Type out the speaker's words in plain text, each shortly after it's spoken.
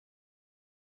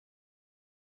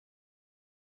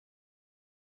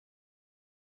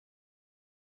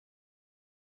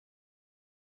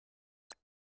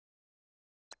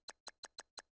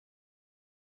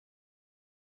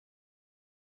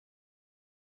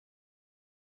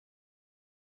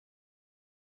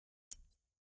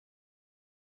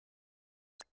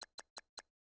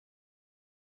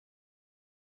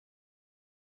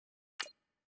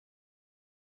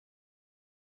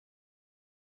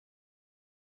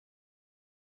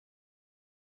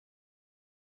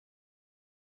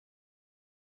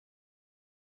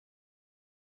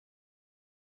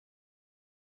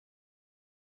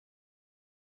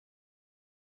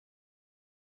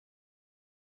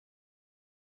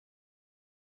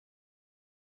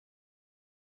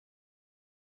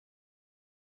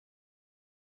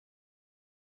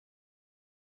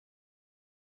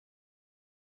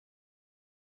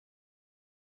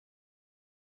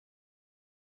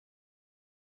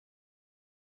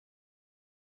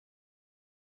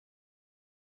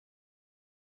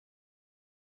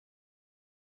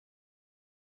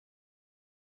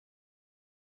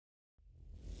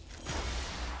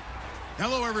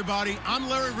Hello, everybody. I'm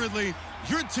Larry Ridley.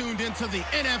 You're tuned into the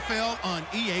NFL on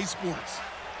EA Sports.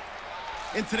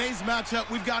 In today's matchup,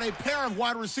 we've got a pair of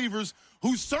wide receivers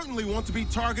who certainly want to be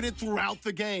targeted throughout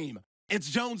the game. It's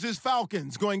Jones's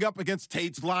Falcons going up against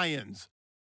Tate's Lions.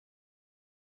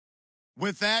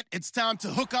 With that, it's time to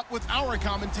hook up with our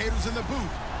commentators in the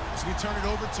booth as we turn it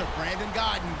over to Brandon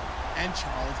Godden and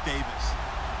Charles Davis.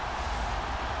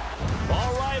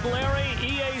 All right, Larry,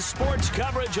 EA Sports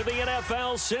coverage of the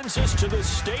NFL sends us to the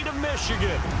state of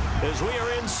Michigan as we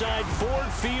are inside Ford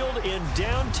Field in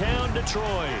downtown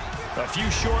Detroit. A few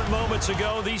short moments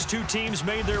ago, these two teams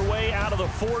made their way out of the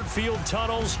Ford Field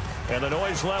tunnels, and the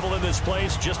noise level in this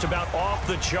place just about off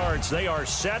the charts. They are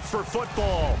set for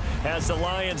football as the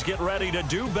Lions get ready to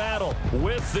do battle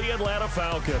with the Atlanta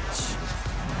Falcons.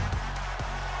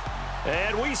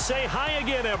 And we say hi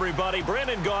again, everybody.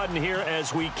 Brandon Gaudin here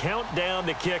as we count down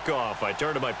the kickoff. I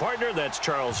turn to my partner, that's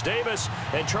Charles Davis.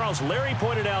 And Charles, Larry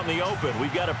pointed out in the open,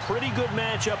 we've got a pretty good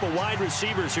matchup of wide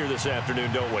receivers here this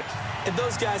afternoon, don't we? And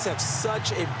those guys have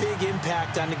such a big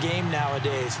impact on the game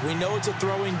nowadays. We know it's a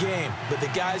throwing game, but the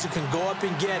guys who can go up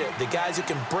and get it, the guys who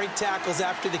can break tackles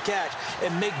after the catch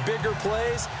and make bigger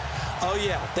plays, oh,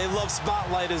 yeah, they love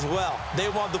spotlight as well. They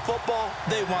want the football.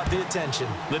 They want the attention.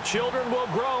 The children will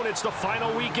groan. It's the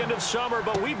final weekend of summer,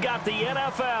 but we've got the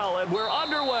NFL, and we're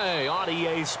underway on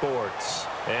EA Sports.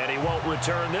 And he won't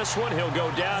return this one. He'll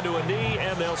go down to a knee,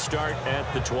 and they'll start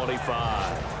at the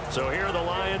 25. So here are the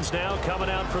Lions now coming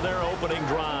out for their opening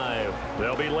drive.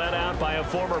 They'll be led out by a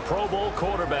former Pro Bowl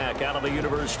quarterback out of the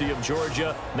University of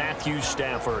Georgia, Matthew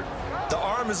Stafford. The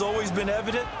arm has always been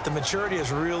evident. The maturity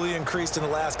has really increased in the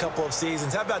last couple of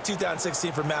seasons. How about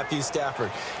 2016 for Matthew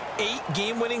Stafford? 8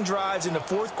 game-winning drives in the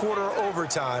fourth quarter or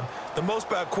overtime, the most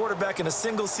by a quarterback in a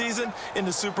single season in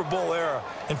the Super Bowl era.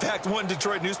 In fact, one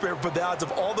Detroit newspaper put the odds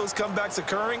of all those comebacks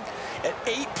occurring at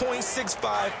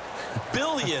 8.65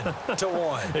 billion to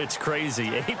 1. It's crazy.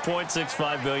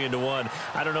 8.65 billion to 1.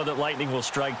 I don't know that lightning will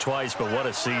strike twice, but what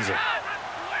a season.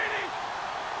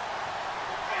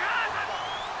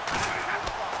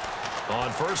 On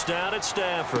first down, it's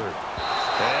Stafford.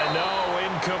 And no,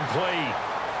 incomplete.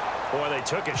 Boy, they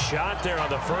took a shot there on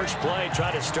the first play,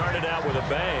 tried to start it out with a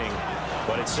bang,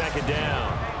 but it's second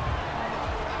down.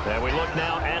 And we look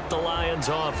now at the Lions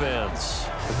offense.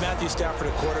 With Matthew Stafford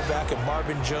at quarterback and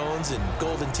Marvin Jones and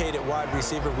Golden Tate at wide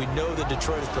receiver, we know that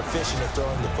Detroit is proficient at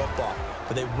throwing the football,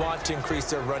 but they want to increase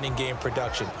their running game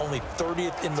production. Only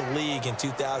 30th in the league in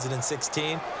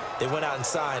 2016. They went out and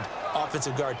signed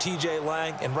offensive guard T.J.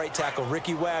 Lang and right tackle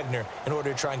Ricky Wagner in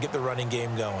order to try and get the running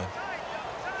game going.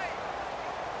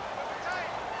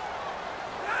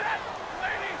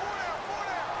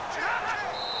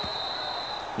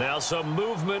 Now some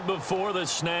movement before the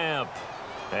snap.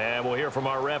 And we'll hear from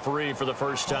our referee for the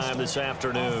first time this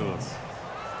afternoon.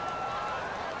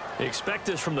 Expect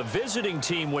this from the visiting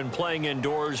team when playing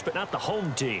indoors, but not the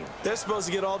home team. They're supposed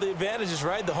to get all the advantages,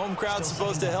 right? The home crowd's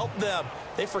supposed to help them.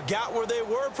 They forgot where they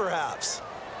were, perhaps.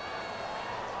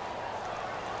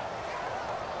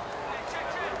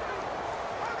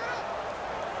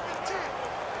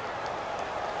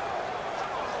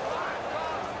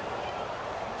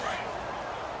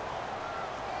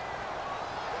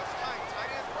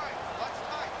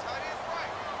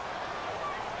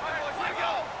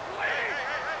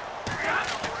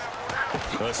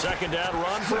 A second down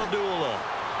run for Abdullah.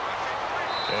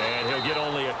 And he'll get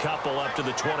only a couple up to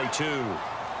the 22.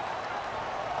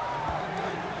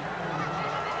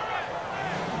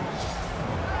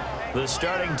 The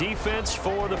starting defense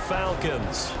for the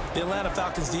Falcons. The Atlanta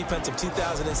Falcons defense of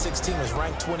 2016 was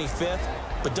ranked 25th,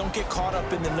 but don't get caught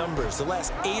up in the numbers. The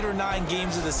last 8 or 9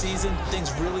 games of the season,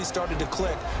 things really started to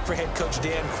click for head coach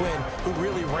Dan Quinn, who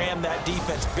really ran that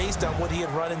defense based on what he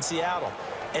had run in Seattle.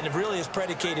 And it really is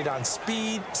predicated on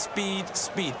speed, speed,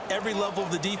 speed. Every level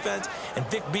of the defense. And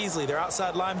Vic Beasley, their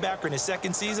outside linebacker in his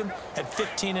second season, had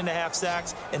 15.5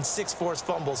 sacks and 6 forced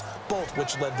fumbles, both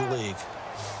which led the league.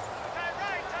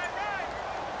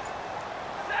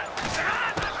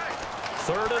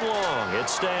 Third and long,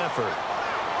 it's Stafford.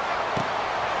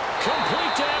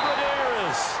 Complete to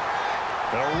Abradaris.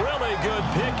 A really good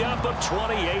pickup of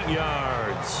 28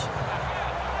 yards.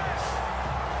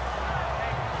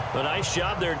 A nice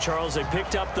job there, Charles. They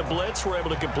picked up the blitz, were able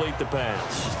to complete the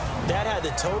pass. That had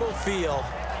the total feel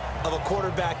of a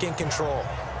quarterback in control.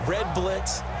 Red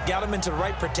blitz, got him into the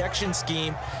right protection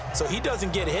scheme, so he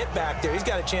doesn't get hit back there. He's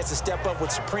got a chance to step up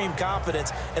with supreme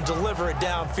confidence and deliver it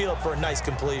downfield for a nice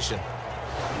completion.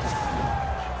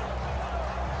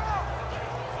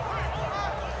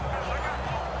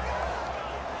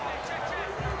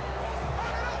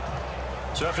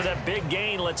 So after that big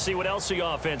gain, let's see what else the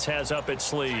offense has up its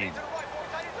sleeve.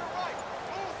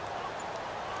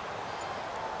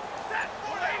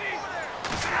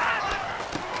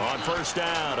 On first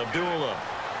down, Abdullah.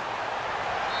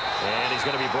 And he's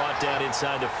going to be brought down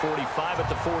inside the 45 at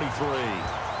the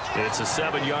 43. It's a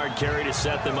 7-yard carry to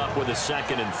set them up with a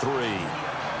 2nd and 3.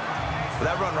 Well,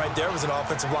 that run right there was an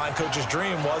offensive line coach's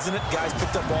dream, wasn't it? Guys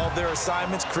picked up all their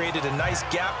assignments, created a nice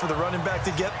gap for the running back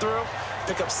to get through,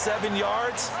 pick up 7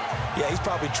 yards. Yeah, he's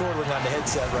probably chortling on the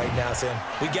headset right now saying,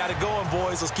 we got it going,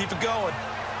 boys. Let's keep it going.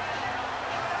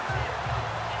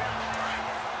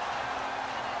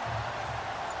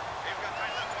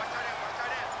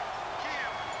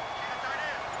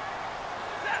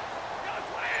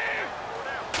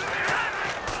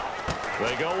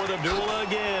 They go with Abdullah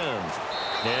again.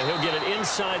 And he'll get it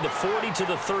inside the 40 to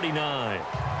the 39.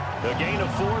 The gain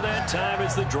of 4 that time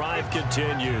as the drive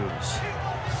continues.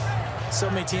 So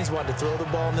many teams want to throw the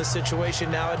ball in this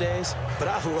situation nowadays, but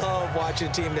I love watching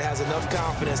a team that has enough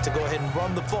confidence to go ahead and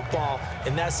run the football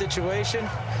in that situation.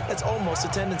 That's almost a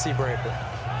tendency breaker.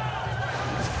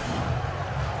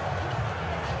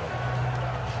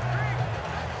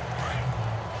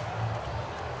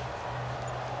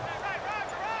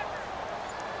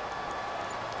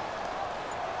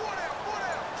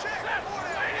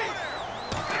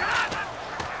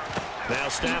 Now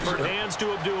Stafford hands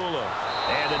to Abdullah.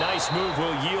 And a nice move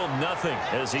will yield nothing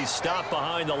as he's stopped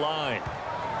behind the line.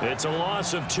 It's a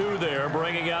loss of 2 there,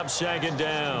 bringing up 2nd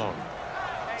down.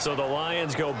 So the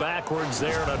Lions go backwards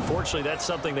there, and unfortunately that's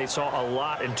something they saw a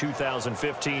lot in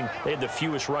 2015. They had the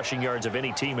fewest rushing yards of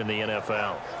any team in the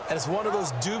NFL. And it's one of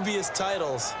those dubious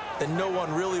titles that no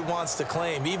one really wants to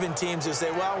claim. Even teams who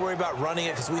say, well, I'll worry about running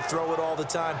it because we throw it all the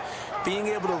time. Being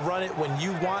able to run it when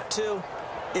you want to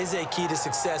is a key to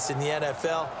success in the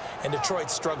NFL, and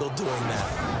Detroit struggled doing that.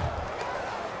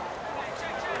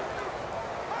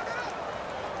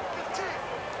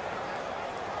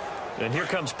 And here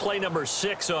comes play number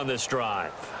 6 on this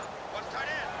drive.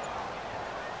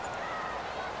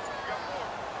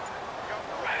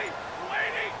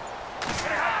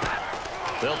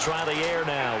 They'll try the air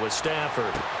now with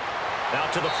Stafford.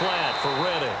 Out to the flat for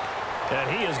Reddick. And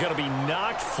he is going to be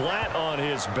knocked flat on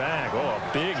his back. Oh, a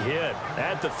big hit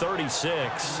at the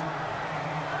 36.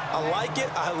 I like it,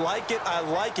 I like it, I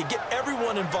like it. Get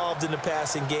everyone involved in the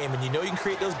passing game, and you know you can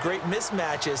create those great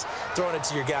mismatches throwing it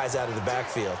to your guys out of the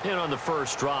backfield. And on the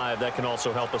first drive, that can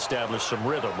also help establish some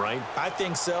rhythm, right? I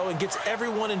think so, and gets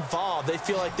everyone involved. They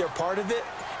feel like they're part of it,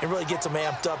 and really gets them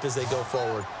amped up as they go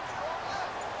forward.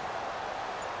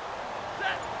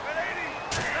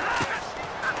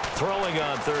 Throwing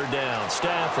on 3rd down,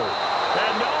 Stafford.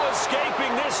 And no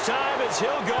escaping this time as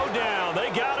he'll go down.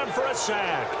 They got him for a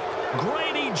sack.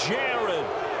 Grady Jarrett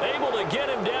able to get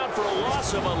him down for a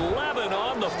loss of 11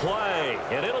 on the play.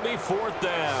 And it'll be 4th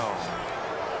down.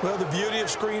 Well, the beauty of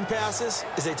screen passes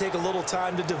is they take a little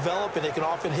time to develop, and they can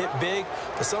often hit big,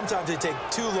 but sometimes they take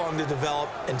too long to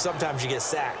develop, and sometimes you get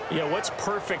sacked. Yeah, what's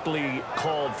perfectly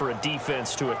called for a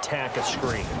defense to attack a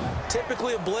screen?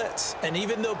 Typically a blitz, and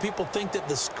even though people think that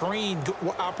the screen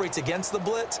operates against the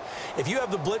blitz, if you have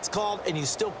the blitz called and you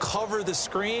still cover the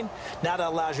screen, now that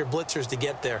allows your blitzers to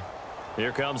get there.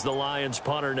 Here comes the Lions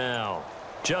punter now.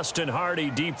 Justin Hardy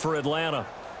deep for Atlanta.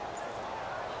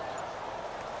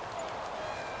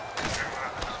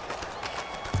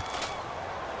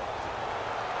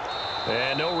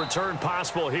 And no return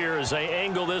possible here as they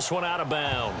angle this one out of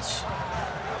bounds.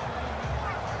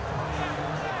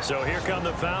 So here come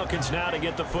the Falcons now to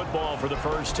get the football for the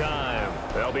first time.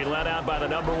 They'll be led out by the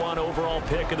 #1 overall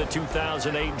pick of the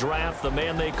 2008 draft, the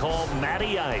man they call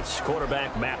Matty Ice,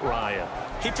 quarterback Matt Ryan.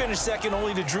 He finished second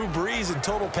only to Drew Brees in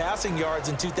total passing yards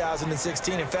in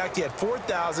 2016. In fact, he had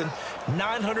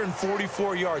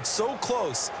 4,944 yards, so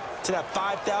close to that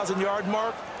 5,000-yard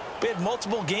mark. We had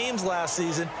multiple games last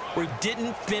season where he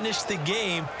didn't finish the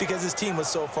game because his team was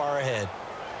so far ahead.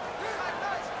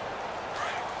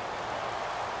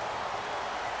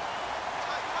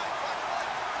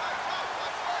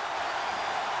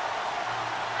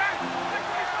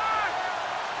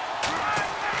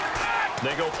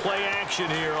 They go play action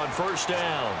here on 1st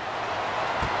down.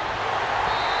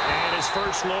 And his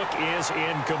first look is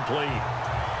incomplete.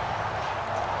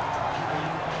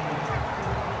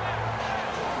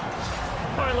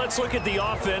 All right, let's look at the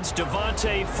offense.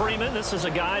 Devontae Freeman, this is a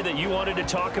guy that you wanted to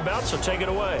talk about, so take it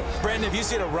away. Brandon, have you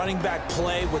seen a running back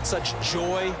play with such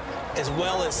joy as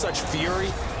well as such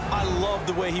fury? I love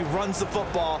the way he runs the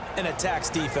football and attacks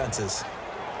defenses.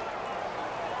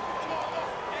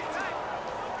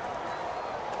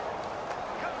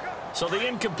 So the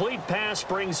incomplete pass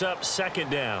brings up 2nd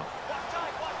down.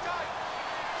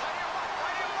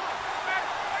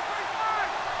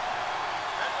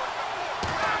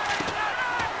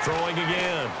 Throwing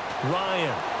again.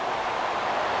 Ryan.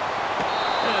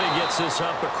 And he gets this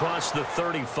up across the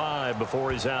 35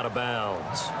 before he's out of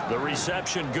bounds. The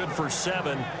reception good for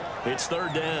 7. It's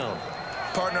 3rd down.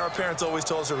 Partner, our parents always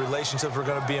told us that relationships were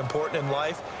going to be important in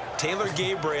life. Taylor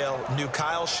Gabriel knew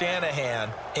Kyle Shanahan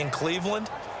in Cleveland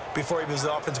before he was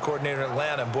the offensive coordinator in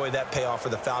Atlanta. And boy, that payoff for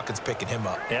the Falcons picking him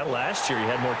up. Yeah, last year he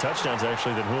had more touchdowns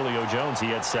actually than Julio Jones. He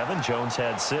had 7. Jones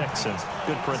had 6. And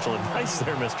good parental advice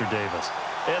there, Mr. Davis.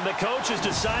 And the coach has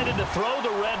decided to throw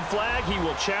the red flag. He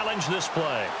will challenge this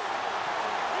play.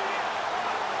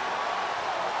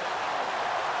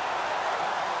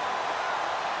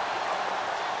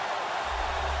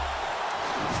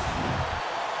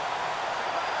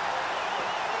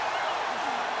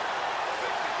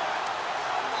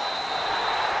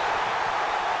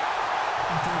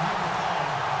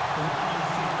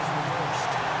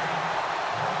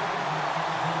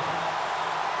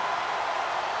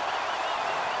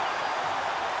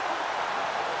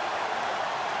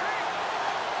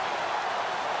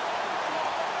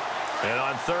 And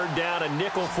on 3rd down, a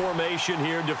nickel formation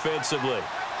here defensively.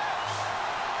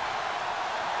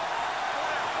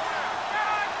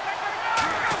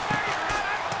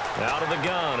 Out of the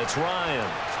gun, it's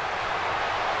Ryan.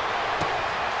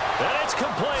 And it's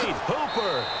complete.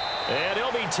 Hooper. And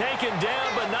he'll be taken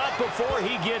down, but not before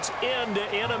he gets into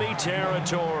enemy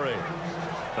territory.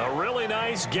 A really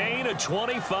nice gain of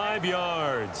 25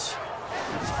 yards.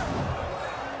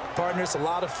 Partner, it's a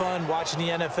lot of fun watching the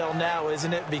NFL now,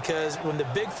 isn't it? Because when the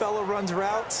big fella runs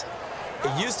routes,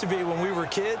 it used to be when we were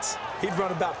kids, he'd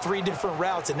run about 3 different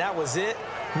routes, and that was it.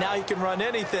 Now he can run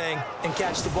anything and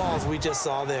catch the balls we just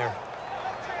saw there.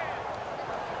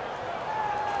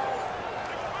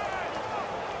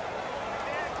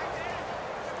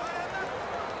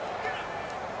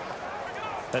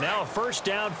 And now a 1st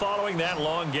down following that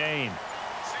long gain.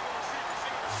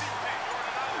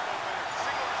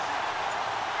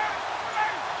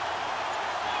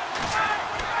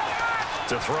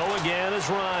 To throw again is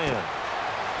Ryan.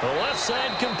 The left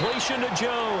side completion to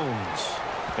Jones.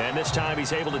 And this time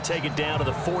he's able to take it down to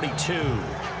the 42.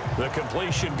 The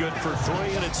completion good for 3,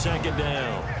 and it's 2nd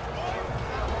down.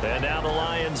 And now the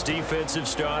Lions' defensive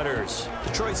starters.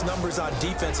 Detroit's numbers on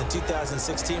defense in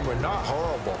 2016 were not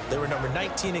horrible. They were number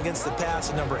 19 against the pass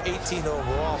and number 18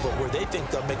 overall, but where they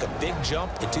think they'll make a big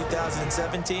jump in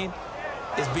 2017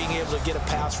 is being able to get a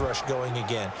pass rush going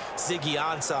again. Ziggy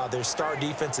Ansah, their star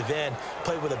defensive end,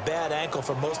 played with a bad ankle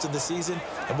for most of the season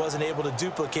and wasn't able to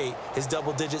duplicate his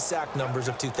double-digit sack numbers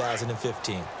of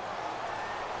 2015.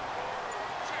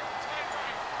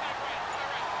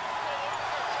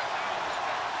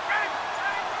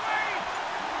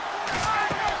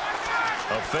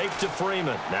 A fake to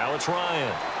Freeman. Now it's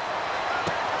Ryan.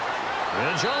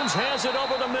 And Jones has it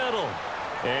over the middle.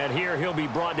 And here he'll be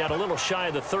brought down a little shy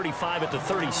of the 35 at the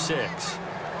 36.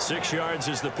 6 yards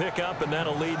is the pickup, and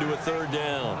that'll lead to a 3rd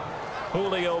down.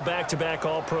 Julio back-to-back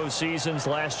all-pro seasons.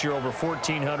 Last year over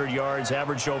 1,400 yards,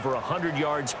 averaged over 100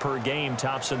 yards per game,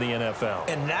 tops in the NFL.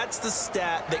 And that's the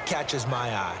stat that catches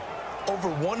my eye. Over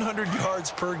 100 yards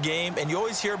per game, and you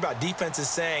always hear about defenses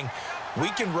saying, we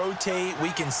can rotate, we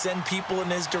can send people in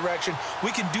his direction,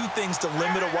 we can do things to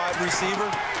limit a wide receiver,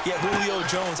 yet Julio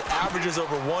Jones averages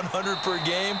over 100 per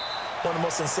game. One of the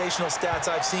most sensational stats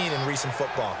I've seen in recent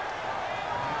football.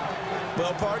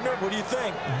 Well, partner, what do you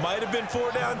think? Might have been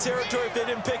 4-down territory if they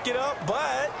didn't pick it up,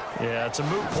 but... Yeah, it's a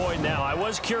moot point now. I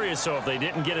was curious, so if they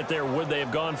didn't get it there, would they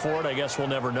have gone for it? I guess we'll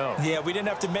never know. Yeah, we didn't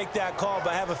have to make that call,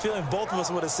 but I have a feeling both of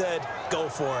us would have said, go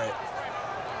for it.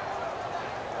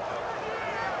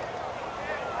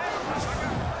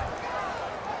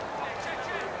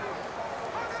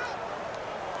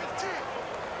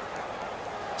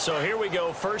 So here we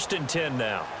go, 1st and 10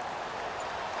 now.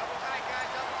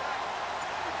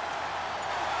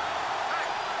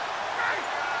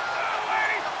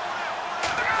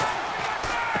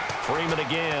 Freeman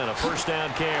again, a 1st down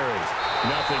carry.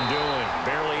 Nothing doing.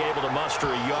 Barely able to muster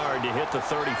a yard to hit the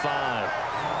 35.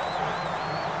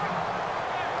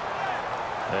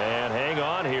 And hang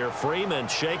on here. Freeman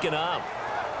shaken up.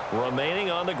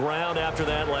 Remaining on the ground after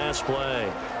that last play.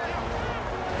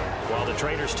 While the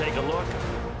trainers take a look,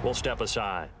 we'll step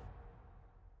aside.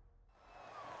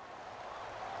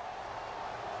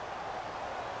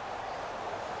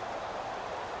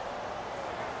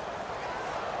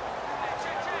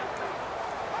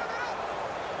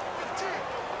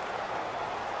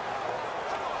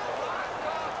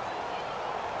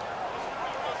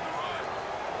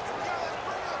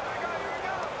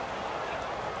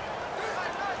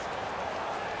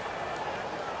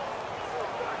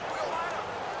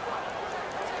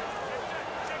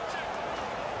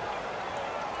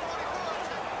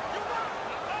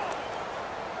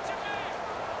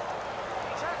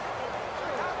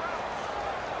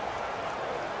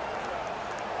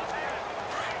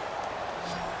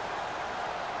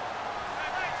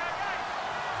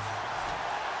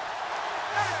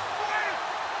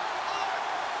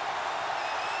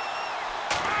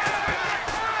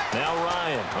 Now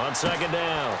Ryan on second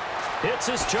down. Hits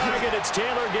his target. It's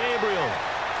Taylor Gabriel.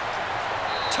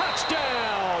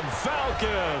 Touchdown,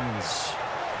 Falcons.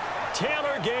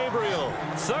 Taylor Gabriel,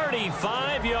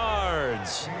 35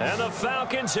 yards. And the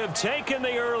Falcons have taken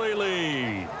the early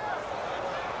lead.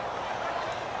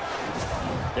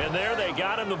 And there they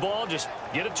got him the ball. Just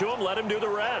get it to him, let him do the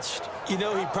rest. You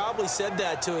know, he probably said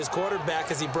that to his quarterback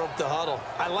as he broke the huddle.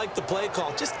 I like the play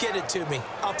call. Just get it to me.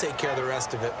 I'll take care of the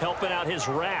rest of it. Helping out his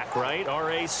rack, right?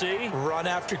 R-A-C? Run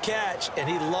after catch, and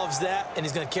he loves that, and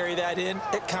he's going to carry that in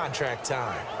at contract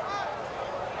time.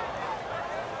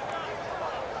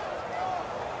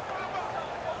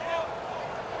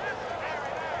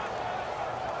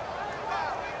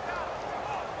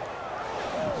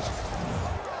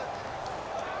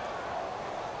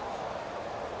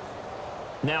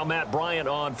 Now Matt Bryant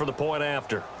on for the point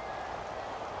after.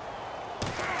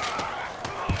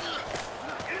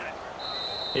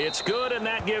 It's good, and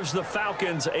that gives the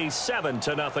Falcons a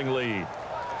 7-0 lead.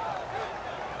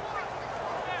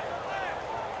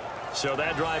 So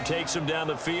that drive takes them down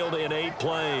the field in 8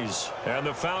 plays. And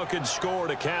the Falcons score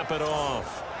to cap it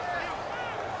off.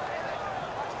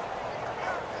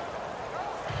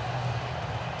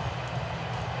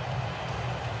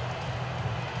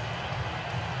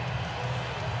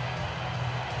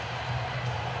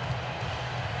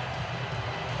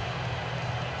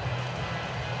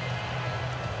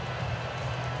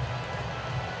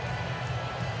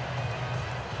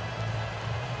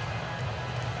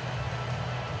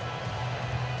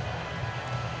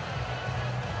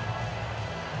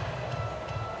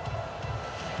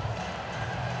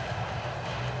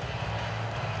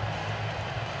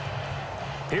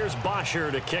 Here's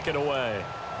Bosher to kick it away.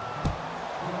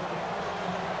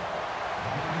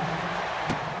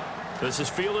 This is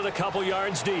fielded a couple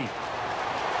yards deep.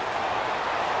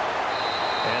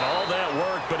 And all that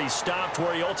work, but he stopped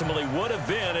where he ultimately would have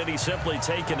been, and he's simply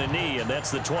taken a knee, and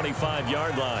that's the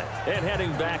 25-yard line. And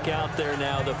heading back out there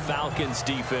now, the Falcons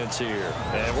defense here.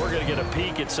 And we're going to get a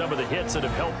peek at some of the hits that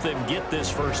have helped them get this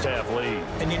first-half lead.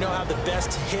 And you know how the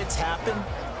best hits happen?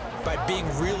 By being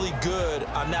really good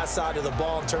on that side of the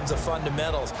ball in terms of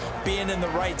fundamentals, being in the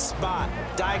right spot,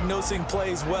 diagnosing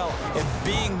plays well, and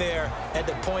being there at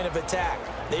the point of attack.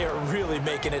 They are really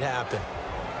making it happen.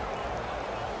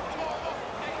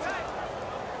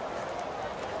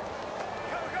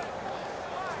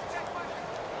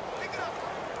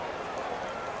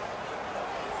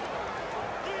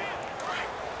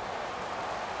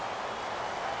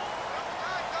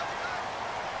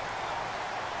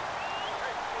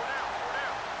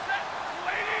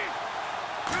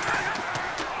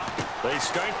 They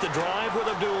start the drive with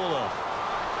Abdullah.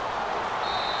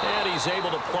 And he's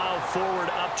able to plow forward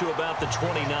up to about the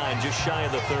 29, just shy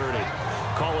of the 30.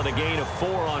 Call it a gain of 4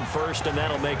 on first, and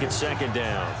that'll make it second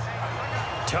down.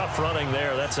 Tough running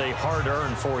there. That's a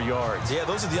hard-earned 4 yards. Yeah,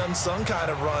 those are the unsung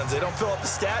kind of runs. They don't fill up the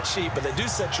stat sheet, but they do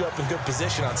set you up in good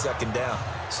position on second down.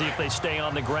 See if they stay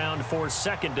on the ground for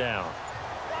second down.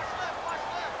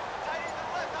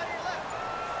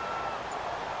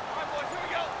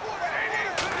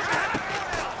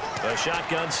 A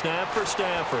shotgun snap for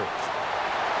Stafford.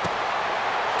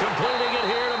 Completing it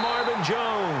here to Marvin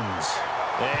Jones.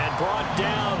 And brought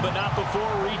down, but not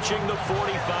before reaching the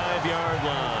 45-yard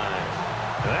line.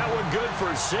 That one good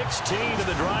for 16, and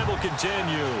the drive will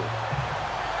continue.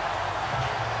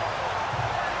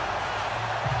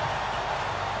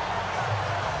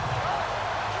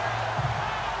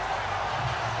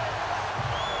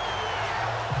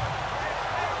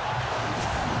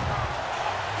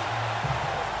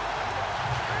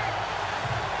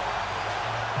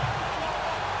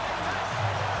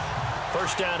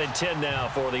 First down and 10 now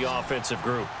for the offensive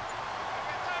group.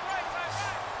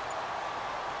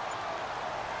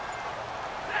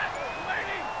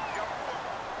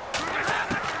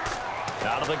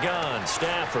 Out of the gun,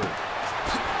 Stafford.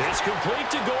 It's complete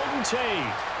to Golden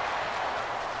Tate.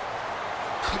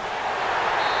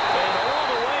 And all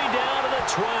the way down to the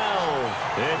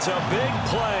 12. It's a big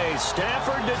play.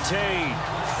 Stafford to Tate.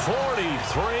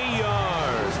 43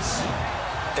 yards.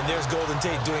 And there's Golden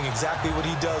Tate doing exactly what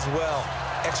he does well.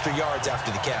 Extra yards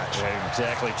after the catch.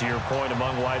 Exactly. To your point,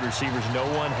 among wide receivers, no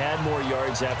one had more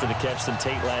yards after the catch than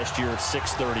Tate last year,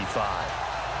 635.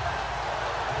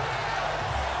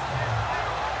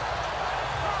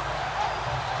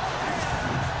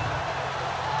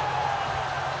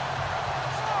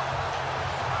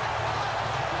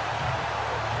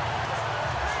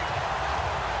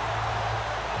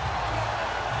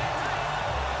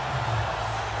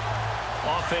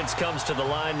 Offense comes to the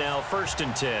line now, 1st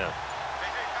and 10.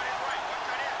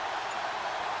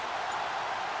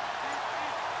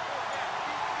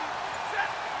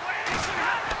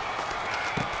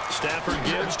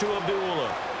 to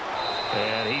Abdullah.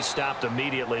 And he stopped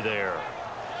immediately there.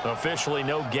 Officially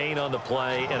no gain on the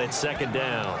play, and it's second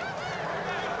down.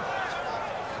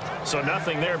 So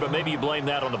nothing there, but maybe you blame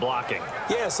that on the blocking.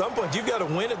 Yeah, at some point you've got to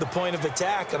win at the point of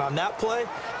attack, and on that play,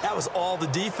 that was all the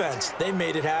defense. They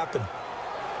made it happen.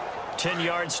 10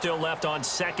 yards still left on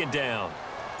second down.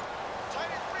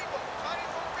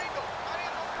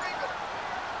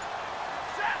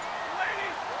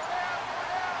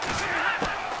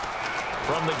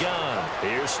 From the gun,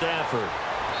 here's Stafford.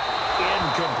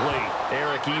 Incomplete.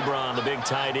 Eric Ebron, the big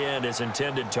tight end, is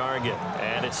intended target,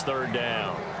 and it's third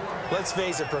down. Let's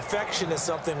face it, perfection is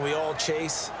something we all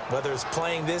chase, whether it's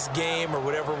playing this game or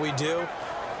whatever we do.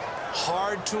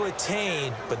 Hard to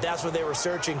attain, but that's what they were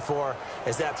searching for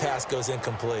as that pass goes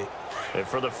incomplete. And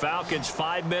for the Falcons,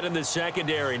 5 men in the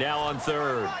secondary, now on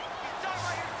third.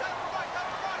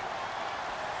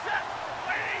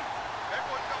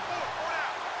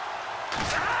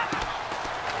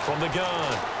 From the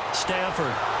gun,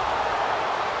 Stafford.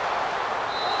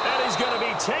 And he's going to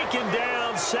be taken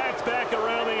down, sacked back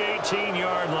around the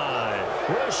 18-yard line.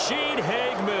 Rashid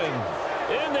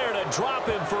Hageman in there to drop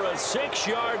him for a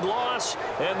 6-yard loss,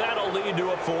 and that'll lead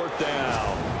to a fourth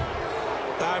down.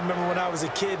 I remember when I was a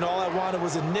kid and all I wanted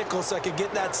was a nickel so I could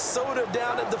get that soda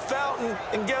down at the fountain.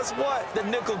 And guess what? The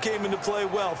nickel came into play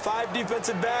well. 5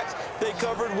 defensive backs, they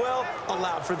covered well,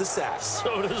 allowed for the sacks.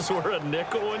 Sodas were a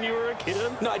nickel when you were a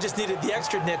kid? No, I just needed the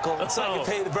extra nickel so I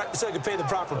could pay the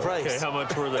proper price. Okay, how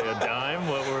much were they? A dime?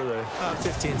 What were they?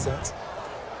 15 cents.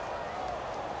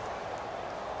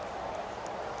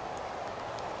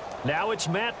 Now it's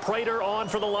Matt Prater on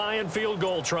for the Lion field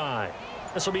goal try.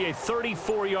 This will be a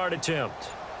 34-yard attempt.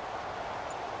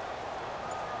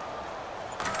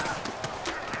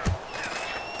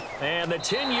 And the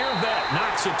 10-year vet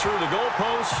knocks it through the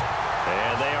goalpost.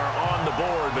 And they are on the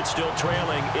board, but still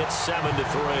trailing. It's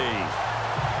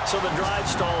 7-3. So the drive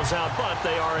stalls out, but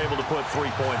they are able to put 3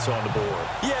 points on the board.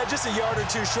 Yeah, just a yard or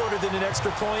two shorter than an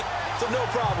extra point. So no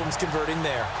problems converting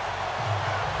there.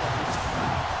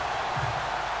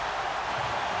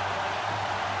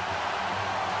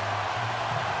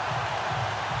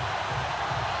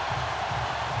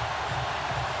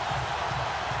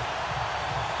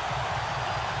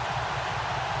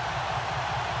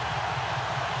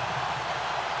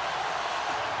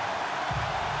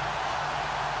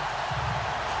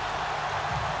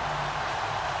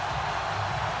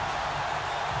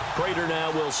 Prater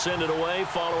now will send it away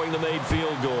following the made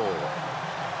field goal.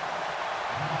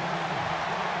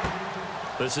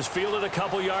 This is fielded a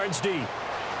couple yards deep.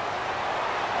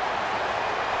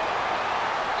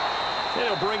 And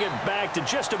he'll bring it back to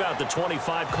just about the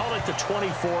 25. Call it the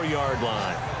 24-yard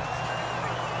line.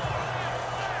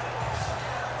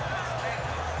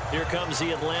 Here comes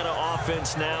the Atlanta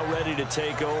offense now ready to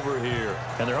take over here.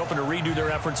 And they're hoping to redo their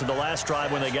efforts in the last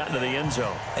drive when they got into the end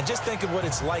zone. And just think of what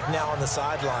it's like now on the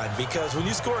sideline, because when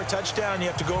you score a touchdown, you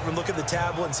have to go over and look at the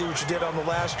tablet and see what you did on the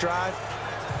last drive.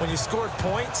 When you scored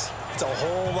points, it's a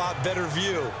whole lot better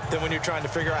view than when you're trying to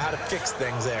figure out how to fix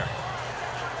things there.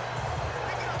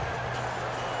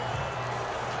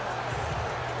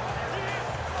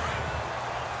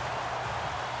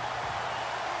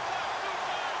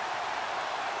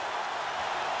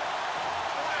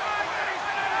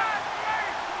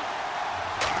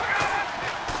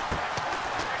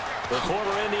 The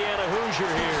former Indiana Hoosier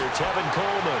here, Tevin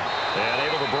Coleman. And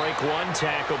able to break one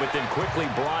tackle, but then quickly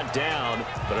brought down.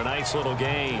 But a nice little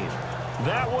gain.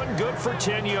 That one good for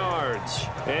 10 yards.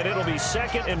 And it'll be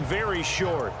second and very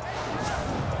short.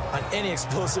 On any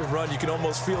explosive run, you can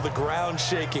almost feel the ground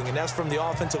shaking, and that's from the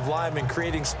offensive linemen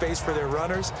creating space for their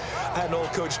runners. I had an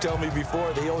old coach tell me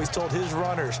before that he always told his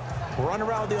runners, run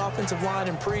around the offensive line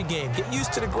in pregame. Get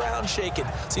used to the ground shaking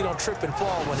so you don't trip and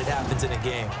fall when it happens in a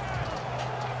game.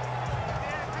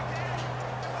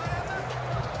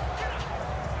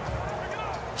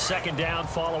 Second down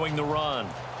following the run.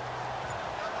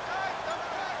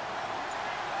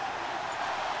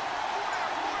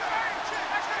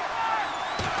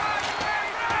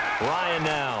 Ryan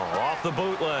now off the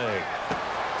bootleg.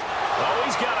 Oh,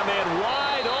 he's got a man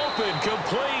wide open,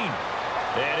 complete.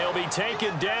 And he'll be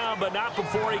taken down, but not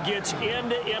before he gets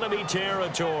into enemy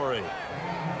territory.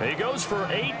 He goes for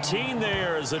 18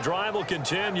 there as the drive will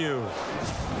continue.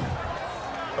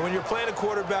 And when you're playing a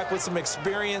quarterback with some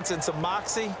experience and some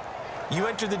moxie, you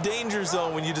enter the danger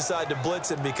zone when you decide to blitz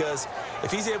him, because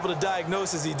if he's able to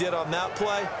diagnose as he did on that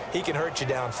play, he can hurt you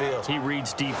downfield. He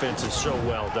reads defenses so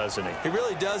well, doesn't he? He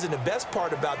really does, and the best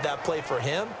part about that play for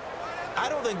him, I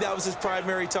don't think that was his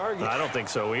primary target. I don't think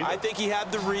so either. I think he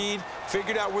had the read,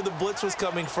 figured out where the blitz was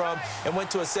coming from, and went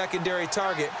to a secondary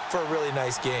target for a really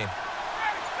nice game.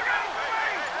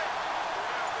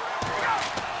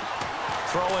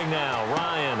 Throwing now,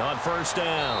 Ryan on first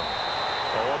down.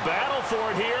 Oh, a battle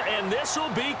for it here, and this will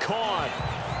be caught.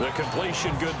 The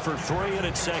completion good for 3, and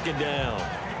it's second down.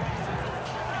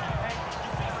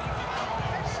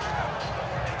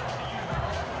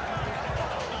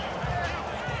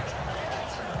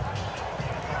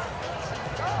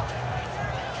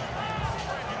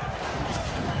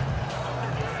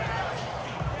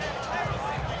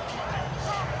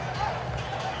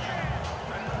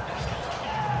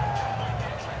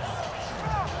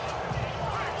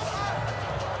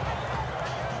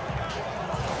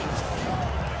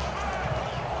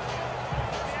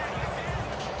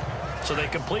 So they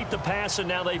complete the pass, and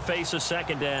now they face a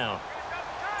second down.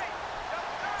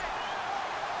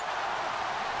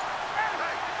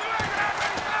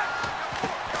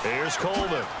 Here's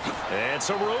Coleman. It's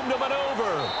a room to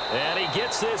maneuver. And he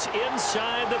gets this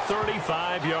inside the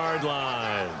 35-yard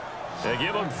line. They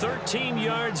give him 13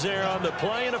 yards there on the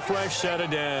play and a fresh set of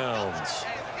downs.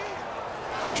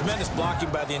 Tremendous blocking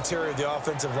by the interior of the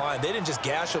offensive line. They didn't just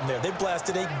gash him there. They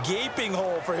blasted a gaping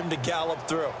hole for him to gallop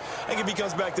through. I think if he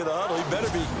comes back to the huddle, he better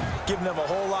be giving them a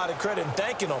whole lot of credit and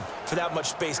thanking them for that much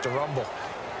space to rumble.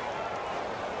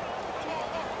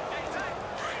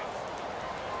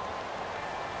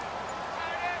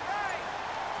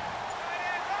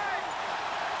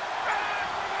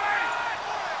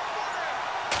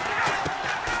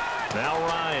 Now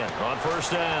Ryan on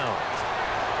first down.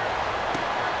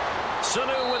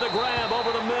 Sanu with a grab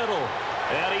over the middle.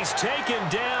 And he's taken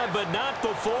down, but not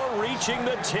before reaching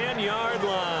the 10-yard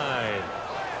line.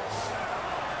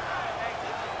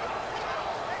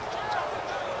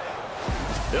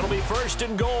 It'll be first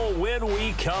and goal when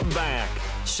we come back.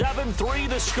 7-3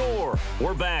 the score.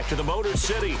 We're back to the Motor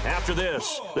City after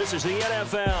this. This is the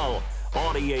NFL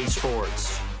on EA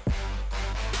Sports.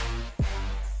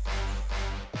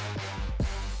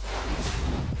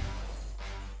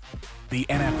 The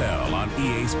NFL on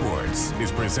EA Sports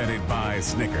is presented by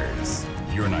Snickers.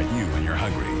 You're not you when you're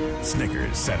hungry.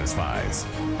 Snickers satisfies.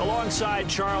 Alongside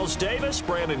Charles Davis,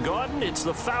 Brandon Gaudin, it's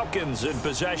the Falcons in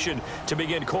possession to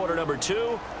begin quarter number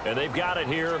 2, and they've got it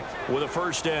here with a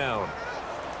first down.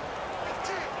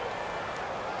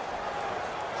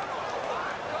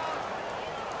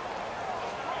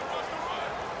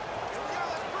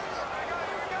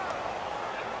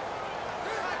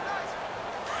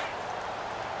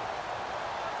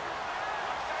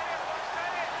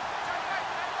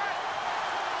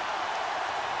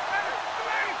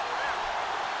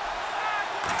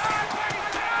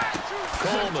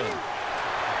 Coleman.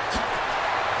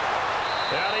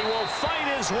 And he will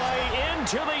fight his way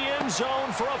into the end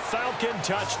zone for a Falcon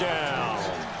touchdown.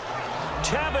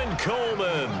 Tevin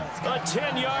Coleman, a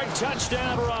 10-yard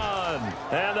touchdown run.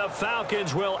 And the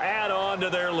Falcons will add on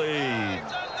to their lead.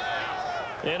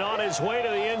 And on his way to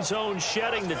the end zone,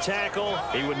 shedding the tackle,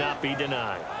 he would not be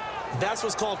denied. That's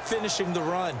what's called finishing the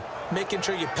run. Making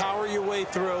sure you power your way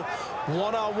through.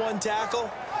 One-on-one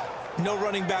tackle. No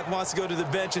running back wants to go to the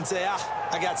bench and say,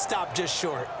 I got stopped just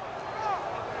short.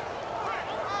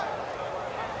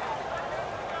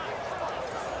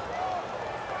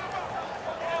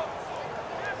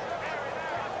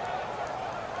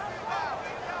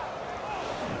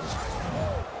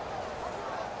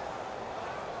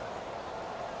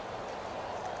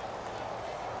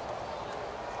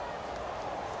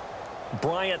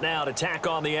 Bryant now to tack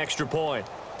on the extra point.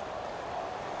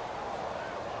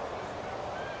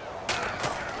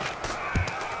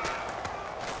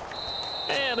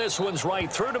 And this one's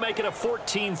right through to make it a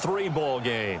 14-3 ball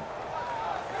game.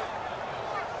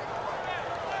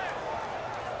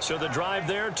 So the drive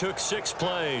there took 6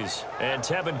 plays, and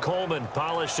Tevin Coleman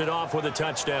polished it off with a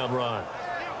touchdown run.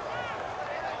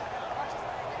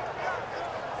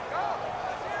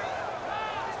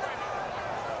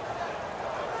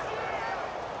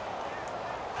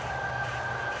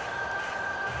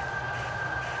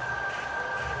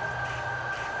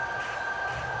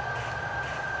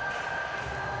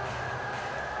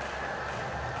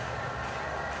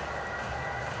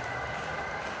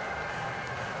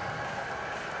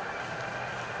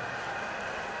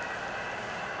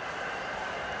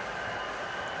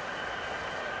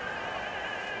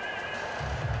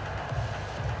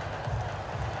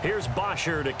 Here's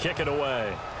Bosher to kick it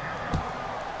away.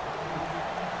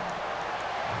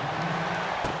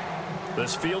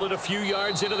 This fielded a few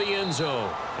yards into the end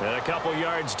zone. And a couple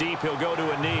yards deep, he'll go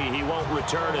to a knee. He won't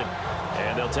return it.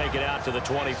 And they'll take it out to the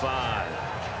 25.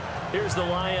 Here's the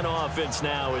Lion offense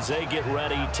now as they get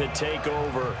ready to take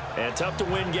over. And tough to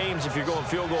win games if you're going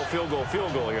field goal, field goal,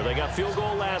 field goal here. They got field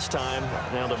goal last time.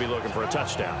 Now they'll be looking for a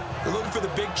touchdown. They're looking for the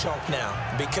big chunk now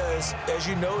because, as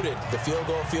you noted, the field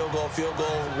goal, field goal, field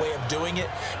goal way of doing it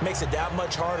makes it that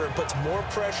much harder and puts more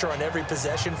pressure on every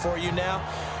possession for you now.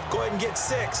 Go ahead and get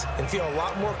 6 and feel a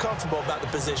lot more comfortable about the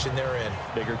position they're in.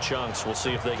 Bigger chunks. We'll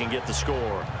see if they can get the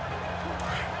score.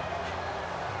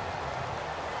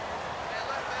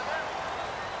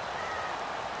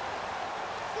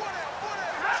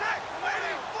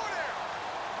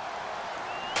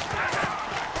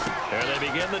 There they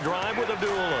begin the drive with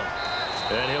Abdullah.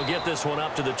 And he'll get this one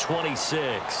up to the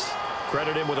 26.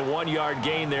 Credit him with a 1-yard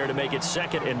gain there to make it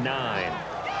 2nd and 9.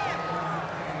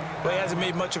 Well, he hasn't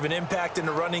made much of an impact in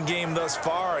the running game thus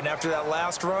far, and after that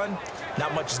last run,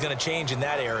 not much is going to change in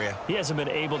that area. He hasn't been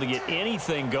able to get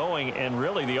anything going, and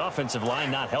really the offensive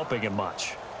line not helping him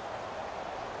much.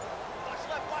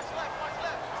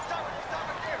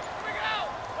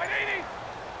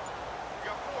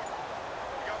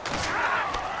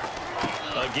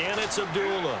 Again, it's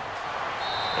Abdullah.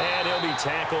 And he'll be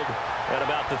tackled at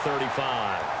about the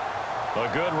 35. A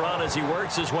good run as he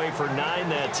works his way for 9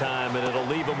 that time, and it'll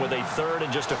leave him with a 3rd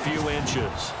and just a few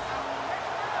inches.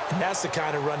 And that's the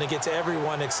kind of run that gets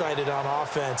everyone excited on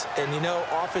offense. And, you know,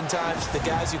 oftentimes the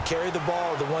guys who carry the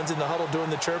ball are the ones in the huddle doing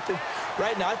the chirping.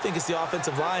 Right now, I think it's the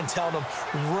offensive line telling them,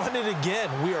 run it again.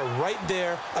 We are right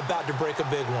there about to break a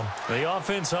big one. The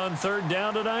offense on 3rd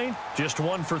down tonight, just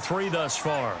 1 for 3 thus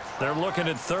far. They're looking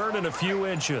at 3rd and a few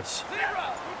inches.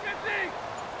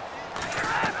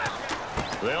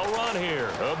 They'll run here.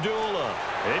 Abdullah.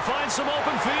 They find some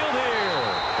open field here.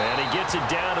 And he gets it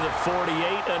down to the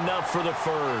 48, enough for the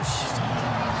first.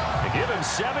 They give him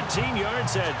 17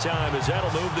 yards that time as that'll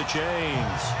move the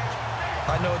chains.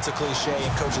 I know it's a cliche,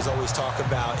 and coaches always talk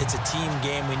about it's a team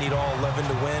game. We need all 11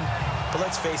 to win. But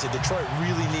let's face it, Detroit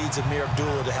really needs Amir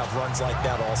Abdullah to have runs like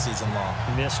that all season long.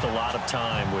 Missed a lot of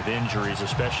time with injuries,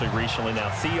 especially recently. Now,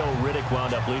 Theo Riddick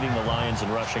wound up leading the Lions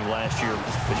in rushing last year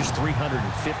with just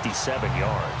 357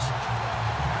 yards.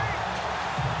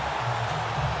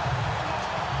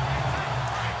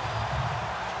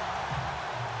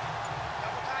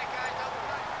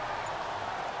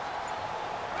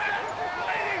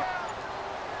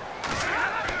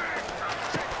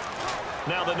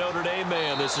 Now the Notre Dame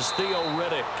man, this is Theo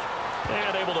Riddick.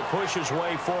 And able to push his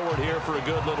way forward here for a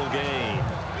good little gain.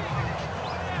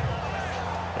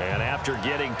 And after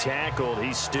getting tackled,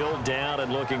 he's still down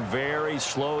and looking very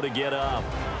slow to get up.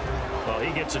 Well,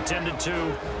 he gets attended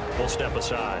to. We'll step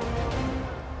aside.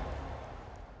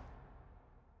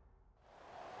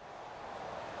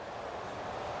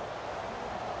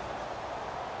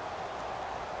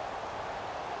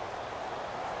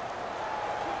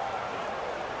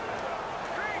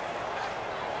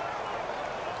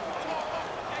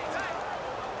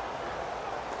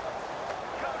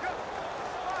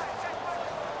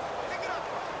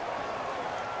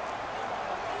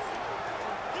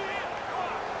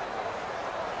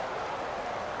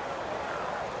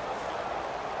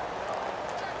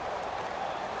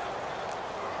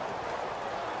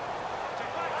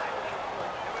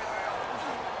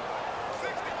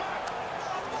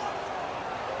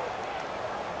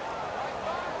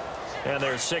 And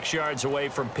they're 6 yards away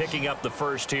from picking up the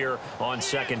first here on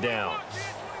 2nd down.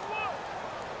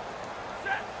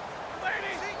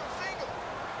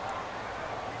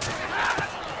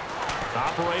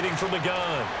 Operating from the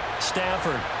gun,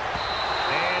 Stafford.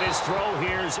 And his throw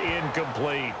here's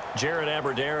incomplete. Jared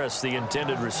Abbrederis, the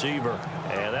intended receiver.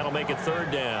 And that'll make it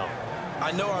 3rd down.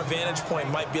 I know our vantage point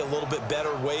might be a little bit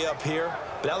better way up here,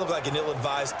 but that looked like an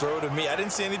ill-advised throw to me. I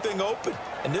didn't see anything open,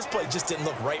 and this play just didn't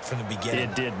look right from the beginning.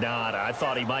 It did not. I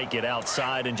thought he might get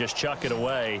outside and just chuck it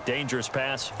away. Dangerous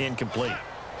pass, incomplete.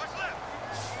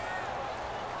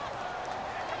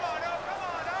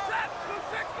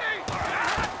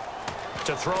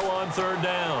 To throw on 3rd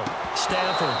down,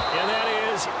 Stafford, and that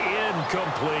is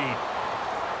incomplete.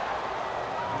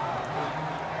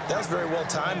 That was very well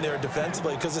timed there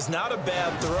defensively because it's not a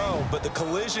bad throw, but the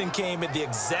collision came at the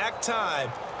exact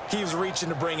time he was reaching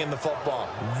to bring in the football.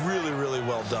 Really, really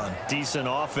well done. Decent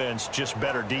offense, just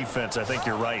better defense. I think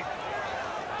you're right.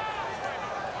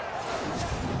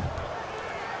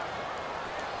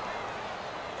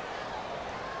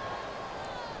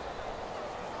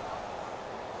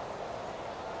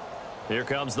 Here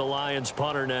comes the Lions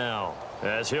punter now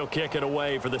as he'll kick it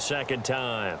away for the 2nd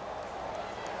time.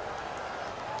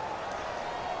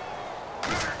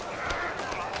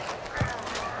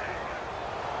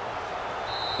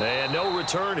 And no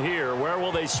return here. Where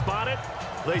will they spot it?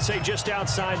 They say just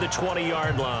outside the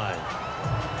 20-yard line.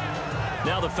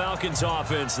 Now the Falcons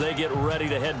offense, they get ready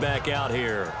to head back out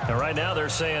here. And right now they're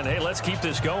saying, hey, let's keep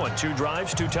this going. 2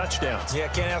 drives, 2 touchdowns. Yeah,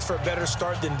 can't ask for a better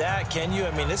start than that, can you?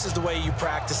 I mean, this is the way you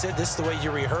practice it. This is the way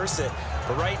you rehearse it.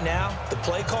 But right now, the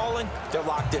play calling, they're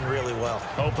locked in really well.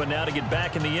 Hoping now to get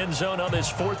back in the end zone on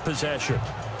this 4th possession.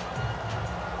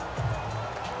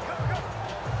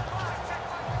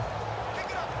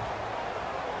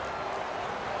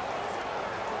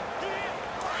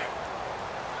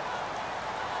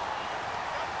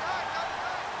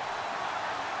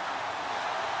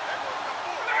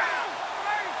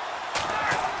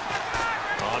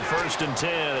 First and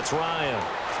 10, it's Ryan.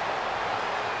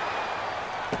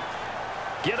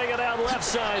 Getting it out left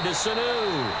side to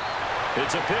Sanu.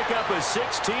 It's a pickup of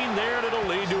 16 there, and it'll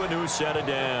lead to a new set of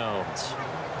downs.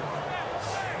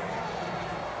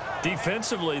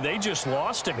 Defensively, they just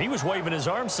lost him. He was waving his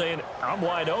arms saying, I'm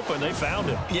wide open. They found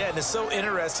him. Yeah, and it's so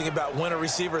interesting about when a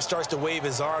receiver starts to wave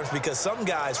his arms because some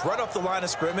guys, right off the line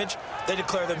of scrimmage, they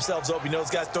declare themselves open. You know,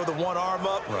 those guys throw the one arm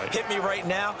up, right. Hit me right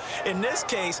now. In this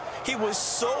case, he was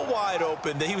so wide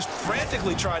open that he was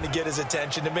frantically trying to get his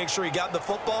attention to make sure he got the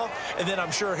football. And then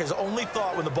I'm sure his only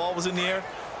thought when the ball was in the air,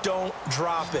 don't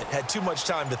drop it. Had too much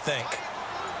time to think.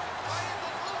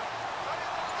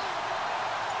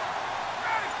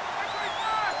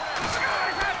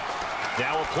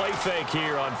 Now a play fake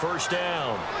here on first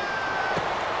down.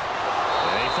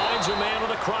 And he finds a man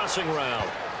with a crossing route.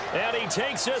 And he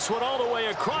takes this one all the way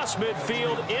across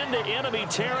midfield into enemy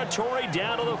territory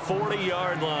down to the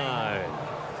 40-yard line.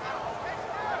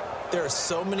 There are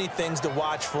so many things to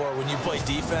watch for when you play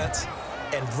defense.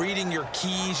 And reading your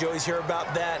keys, you always hear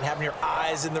about that, and having your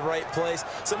eyes in the right place.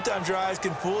 Sometimes your eyes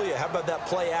can fool you. How about that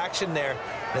play action there?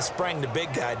 And it sprang the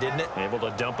big guy, didn't it? Able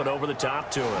to dump it over the top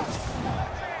to him.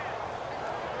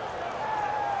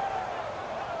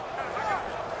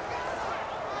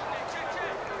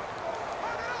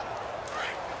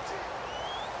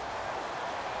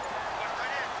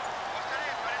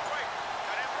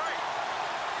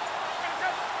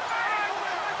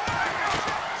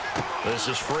 This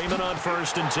is Freeman on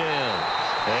first and 10.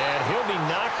 And he'll be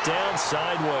knocked down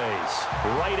sideways,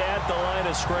 right at the line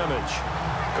of scrimmage.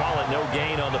 Call it no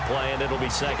gain on the play, and it'll be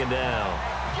second down.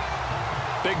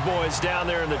 Big boys down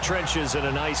there in the trenches, and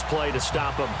a nice play to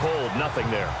stop them cold. Nothing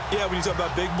there. Yeah, when you talk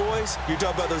about big boys, you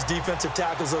talk about those defensive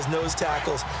tackles, those nose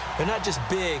tackles. They're not just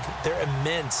big, they're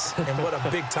immense. And what a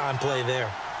big-time play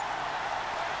there.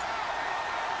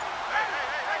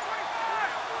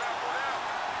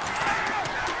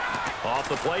 Off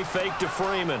the play fake to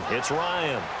Freeman. It's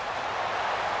Ryan.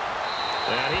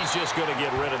 And he's just going to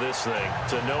get rid of this thing.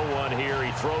 To no one here.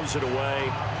 He throws it away.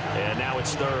 And now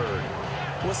it's third.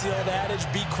 What's the old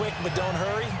adage? Be quick, but don't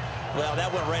hurry. Well,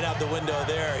 that went right out the window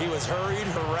there. He was hurried,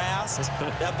 harassed.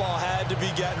 That ball had to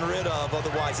be gotten rid of.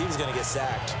 Otherwise, he was going to get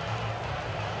sacked.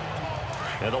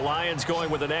 And the Lions going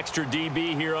with an extra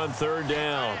DB here on third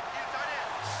down.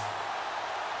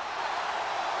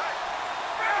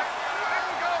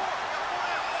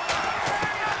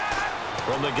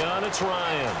 From the gun, it's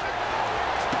Ryan.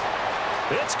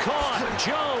 It's caught.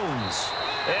 Jones.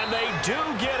 And they do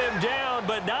get him down,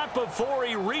 but not before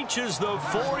he reaches the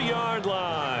 4-yard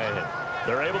line.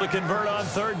 They're able to convert on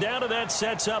third down, and that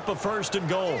sets up a first and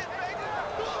goal.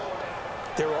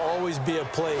 There will always be a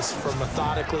place for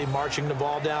methodically marching the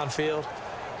ball downfield.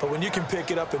 But when you can pick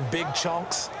it up in big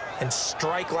chunks and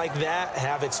strike like that,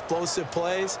 have explosive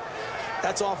plays,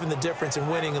 that's often the difference in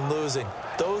winning and losing.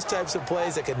 Those types of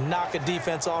plays that can knock a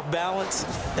defense off balance,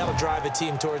 that'll drive a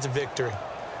team towards a victory.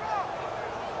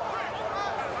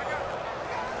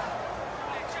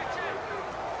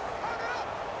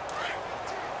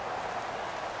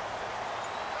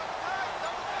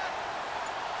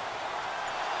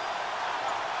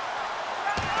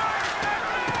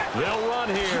 They'll run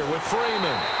here with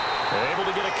Freeman. They're able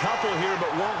to get a couple here,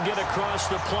 but won't get across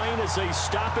the plane as they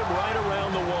stop him right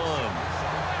around the 1.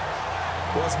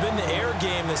 Well, it's been the air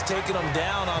game that's taken them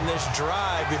down on this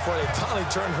drive before they finally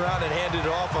turned around and handed it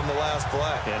off on the last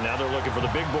play. And now they're looking for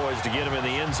the big boys to get him in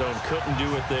the end zone. Couldn't do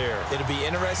it there. It'll be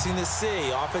interesting to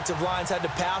see. Offensive lines had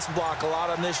to pass block a lot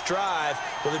on this drive.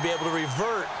 Will they be able to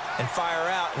revert and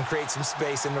fire out and create some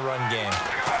space in the run game?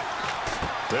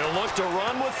 They'll look to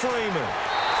run with Freeman.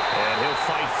 And he'll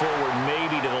fight forward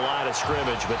maybe to the line of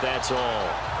scrimmage, but that's all.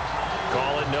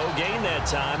 Call it no gain that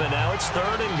time, and now it's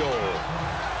third and goal.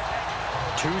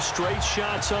 2 straight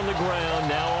shots on the ground.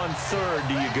 Now on third,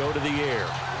 do you go to the air?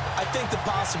 I think the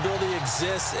possibility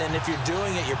exists, and if you're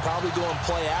doing it, you're probably going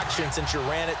play action since you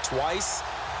ran it twice.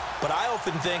 but I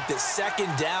often think that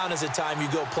second down is a time you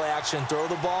go play action and throw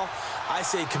the ball. I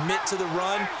say commit to the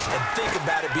run and think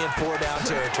about it being 4-down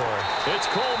territory. It's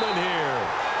Coleman here,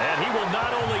 and he will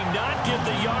not only not get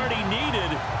the yard he needed,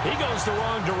 he goes the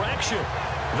wrong direction.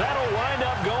 That'll wind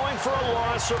up going for a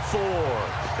loss of 4,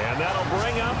 and that'll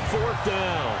bring up 4th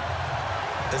down.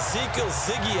 Ezekiel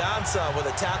Ziggy-Ansah with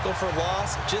a tackle for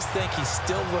loss. Just think he's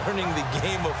still learning the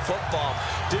game of football.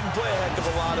 Didn't play a heck of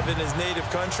a lot of it in his native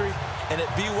country, and at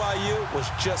BYU was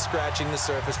just scratching the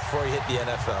surface before he hit the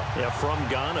NFL. Yeah, from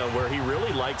Ghana, where he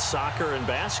really liked soccer and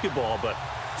basketball, but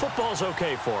football's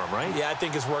okay for him, right? Yeah, I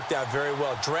think it's worked out very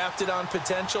well. Drafted on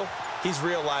potential, he's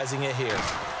realizing it here.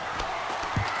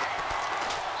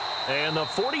 And the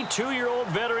 42-year-old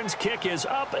veteran's kick is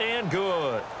up and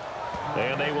good.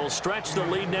 And they will stretch the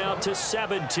lead now to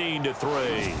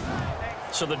 17-3.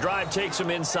 So the drive takes them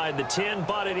inside the 10,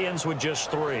 but it ends with just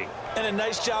 3. And a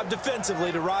nice job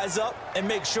defensively to rise up and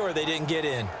make sure they didn't get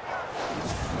in.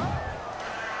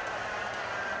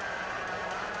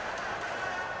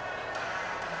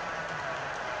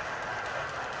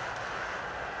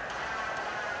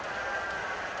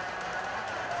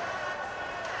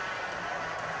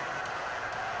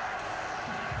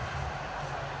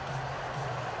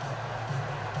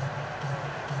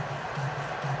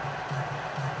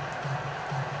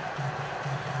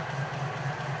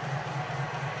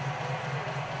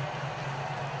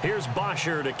 Here's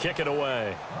Bosher to kick it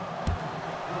away.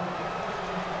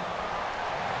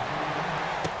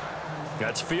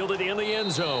 That's fielded in the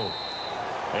end zone.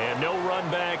 And no run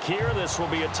back here. This will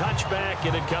be a touchback,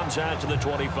 and it comes out to the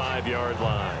 25-yard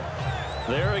line.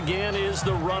 There again is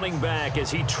the running back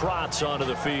as he trots onto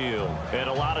the field. And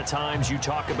a lot of times you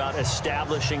talk about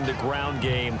establishing the ground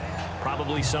game.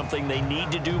 Probably something they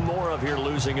need to do more of here,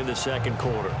 losing in the second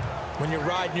quarter. When you're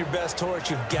riding your best horse,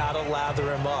 you've got to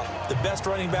lather him up. The best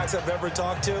running backs I've ever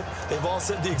talked to, they've all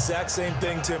said the exact same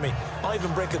thing to me. I'll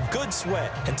even break a good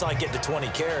sweat until I get to 20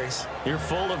 carries. You're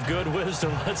full of good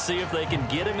wisdom. Let's see if they can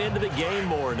get him into the game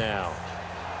more now.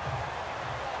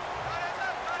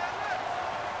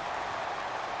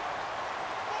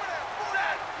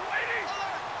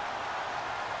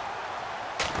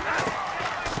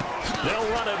 They'll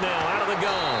run it now out of the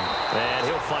gun. And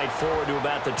he'll fight forward to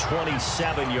about the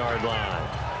 27-yard line.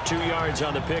 2 yards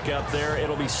on the pickup there.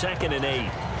 It'll be 2nd and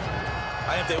 8.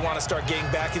 I think they want to start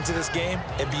getting back into this game.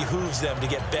 It behooves them to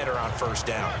get better on first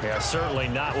down. Yeah, certainly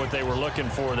not what they were looking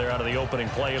for there out of the opening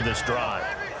play of this drive.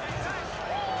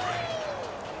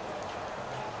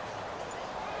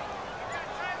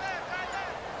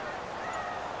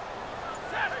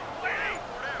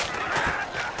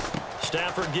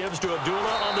 Stafford gives to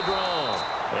Abdullah on the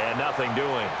draw. And nothing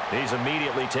doing. He's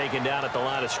immediately taken down at the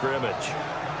line of scrimmage.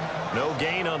 No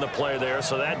gain on the play there,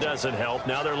 so that doesn't help.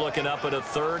 Now they're looking up at a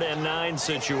 3rd and 9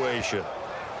 situation.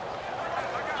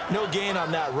 No gain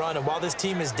on that run, and while this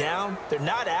team is down, they're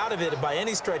not out of it by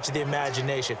any stretch of the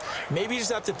imagination. Maybe you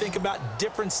just have to think about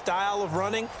different style of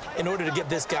running in order to get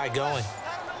this guy going.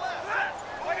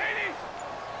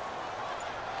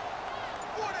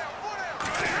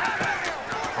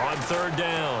 On 3rd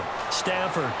down,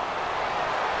 Stafford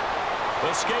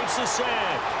escapes the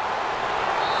sack.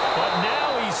 But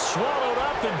now he's swallowed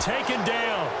up and taken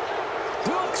down.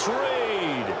 Brooks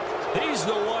Reed. He's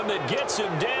the one that gets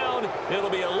him down. It'll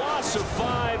be a loss of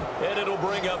 5, and it'll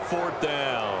bring up 4th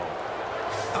down.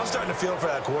 I'm starting to feel for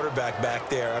that quarterback back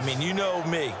there. I mean, you know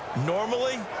me.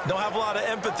 Normally, don't have a lot of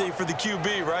empathy for the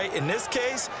QB, right? In this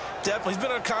case, definitely. He's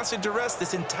been on constant duress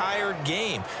this entire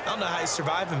game. I don't know how he's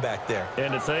surviving back there.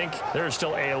 And to think, there's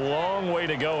still a long way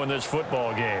to go in this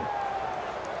football game.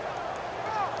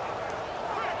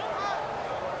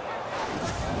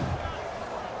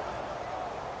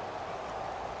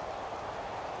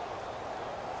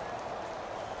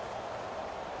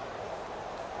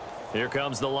 Here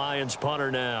comes the Lions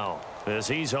punter now as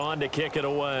he's on to kick it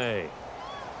away.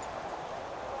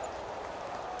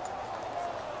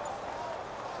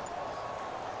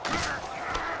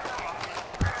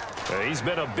 He's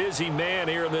been a busy man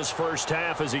here in this first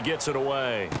half as he gets it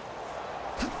away.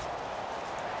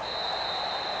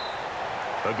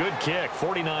 A good kick,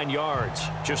 49 yards,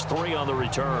 just 3 on the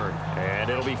return. And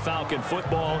it'll be Falcon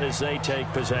football as they take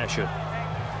possession.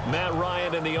 Matt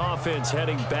Ryan and the offense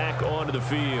heading back onto the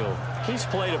field. He's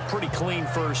played a pretty clean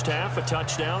first half, a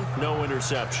touchdown, no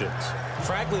interceptions.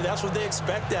 Frankly, that's what they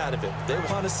expect out of him. They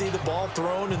want to see the ball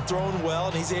thrown and thrown well,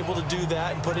 and he's able to do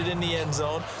that and put it in the end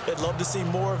zone. They'd love to see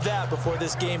more of that before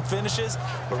this game finishes.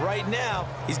 But right now,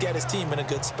 he's got his team in a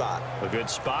good spot. A good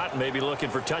spot, maybe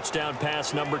looking for touchdown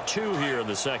pass number 2 here in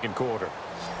the second quarter.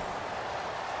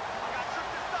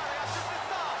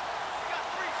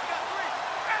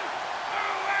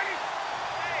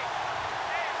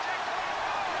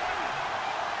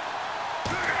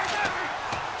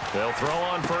 They'll throw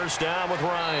on first down with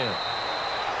Ryan.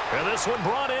 And this one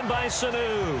brought in by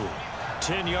Sanu.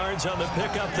 10 yards on the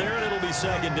pickup there, and it'll be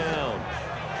second down.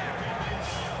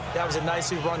 That was a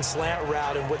nicely run slant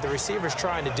route, and what the receiver's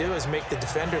trying to do is make the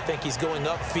defender think he's going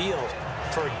upfield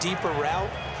for a deeper route,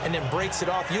 and then breaks it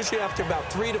off, usually after about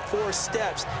 3 to 4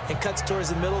 steps, and cuts towards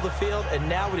the middle of the field. And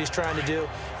now what he's trying to do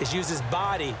is use his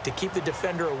body to keep the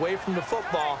defender away from the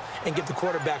football and give the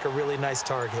quarterback a really nice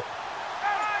target.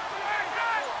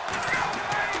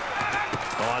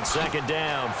 On second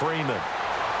down, Freeman.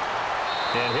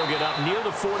 And he'll get up near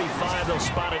the 45. They'll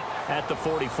spot it at the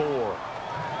 44.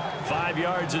 5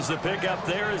 yards is the pickup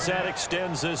there as that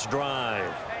extends this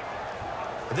drive.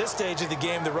 At this stage of the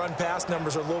game, the run-pass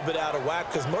numbers are a little bit out of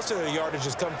whack because most of their yardage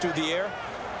has come through the air.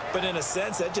 But in a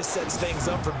sense, that just sets things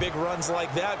up for big runs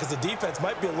like that because the defense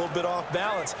might be a little bit off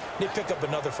balance. They pick up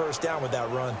another first down with that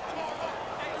run.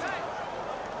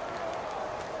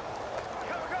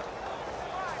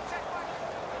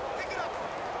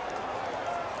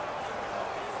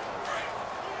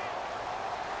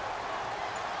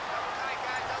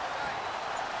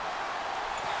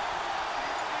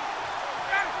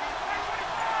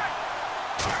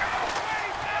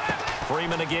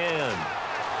 Freeman again.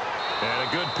 And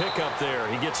a good pickup there.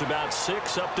 He gets about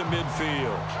 6 up to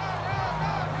midfield.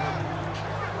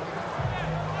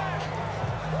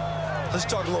 Let's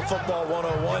talk a little football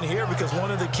 101 here because one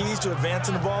of the keys to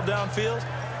advancing the ball downfield,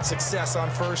 success on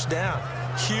first down.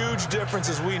 Huge difference,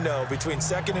 as we know, between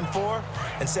 2nd and 4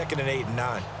 and 2nd and 8 and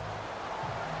 9.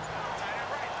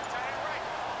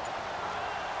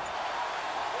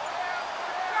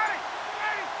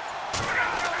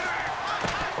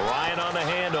 Ryan on the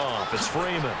handoff. It's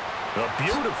Freeman. A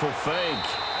beautiful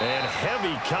fake and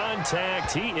heavy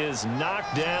contact. He is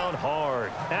knocked down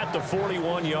hard at the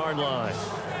 41-yard line.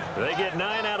 They get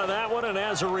 9 out of that one, and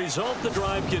as a result, the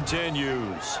drive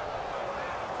continues.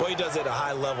 Boy, he does it at a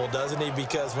high level, doesn't he?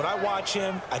 Because when I watch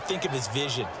him, I think of his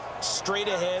vision. Straight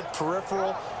ahead,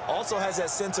 peripheral. Also has that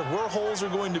sense of where holes are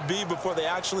going to be before they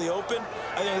actually open.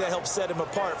 I think that helps set him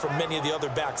apart from many of the other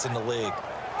backs in the league.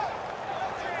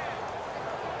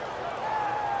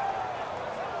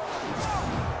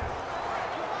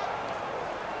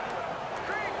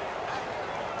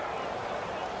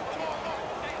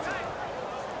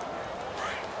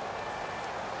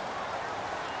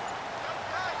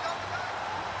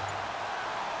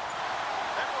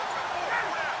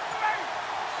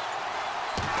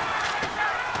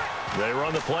 They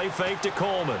run the play fake to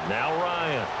Coleman. Now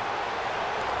Ryan.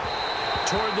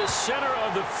 Toward the center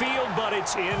of the field, but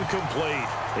it's incomplete.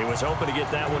 He was hoping to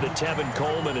get that one to Tevin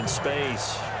Coleman in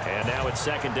space. And now it's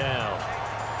second down.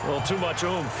 Well, too much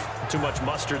oomph, too much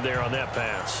mustard there on that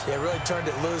pass. Yeah, really turned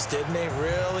it loose, didn't he?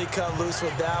 Really cut loose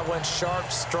with that one. Sharp,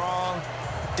 strong.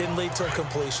 Didn't lead to a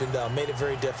completion, though. Made it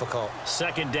very difficult.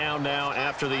 Second down now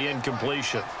after the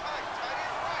incompletion.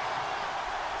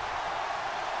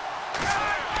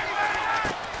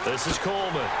 This is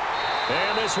Coleman.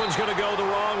 And this one's going to go the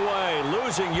wrong way.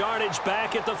 Losing yardage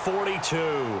back at the 42.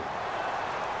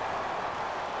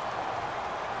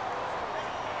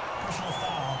 Personal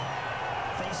foul.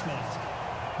 Face mask.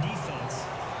 Defense.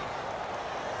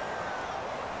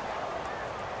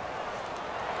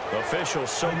 Officials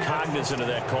so cognizant of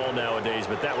that call nowadays,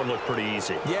 but that one looked pretty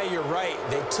easy. Yeah, you're right.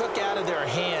 They took out of their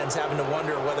hands having to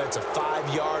wonder whether it's a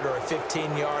 5-yard or a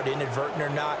 15-yard inadvertent or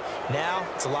not. Now,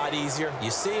 it's a lot easier.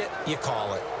 You see it, you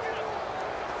call it.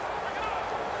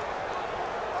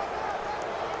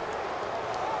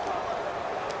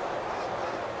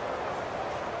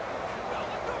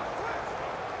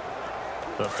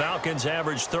 The Falcons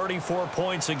averaged 34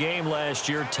 points a game last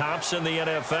year, tops in the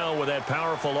NFL with that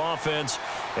powerful offense,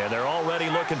 and they're already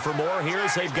looking for more here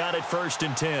as they've got it 1st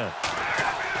and 10.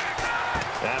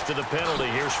 After the penalty,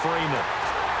 here's Freeman.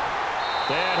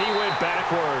 And he went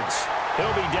backwards.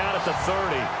 He'll be down at the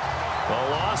 30. A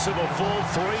loss of a full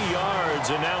 3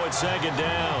 yards, and now it's second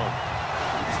down.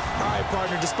 All right,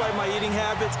 partner, despite my eating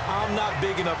habits, I'm not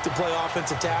big enough to play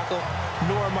offensive tackle,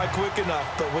 nor am I quick enough.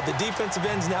 But with the defensive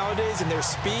ends nowadays and their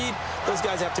speed, those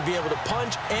guys have to be able to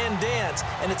punch and dance,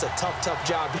 and it's a tough, tough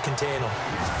job to contain them.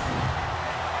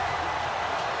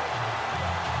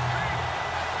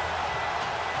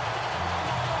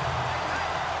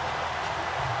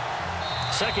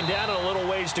 Second down and a little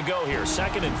ways to go here.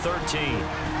 2nd and 13.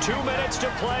 2 minutes to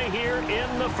play here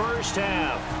in the first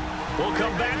half. We'll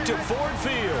come back to Ford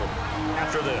Field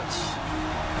after this.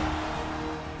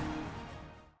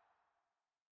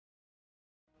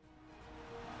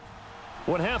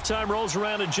 When halftime rolls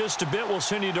around in just a bit, we'll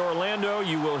send you to Orlando.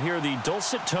 You will hear the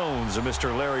dulcet tones of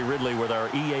Mr. Larry Ridley with our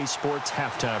EA Sports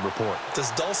halftime report. Does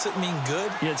dulcet mean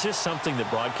good? Yeah, it's just something that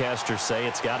broadcasters say.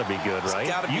 It's got to be good, right? It's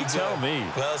got to be good. You tell me.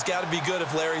 Well, it's got to be good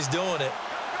if Larry's doing it.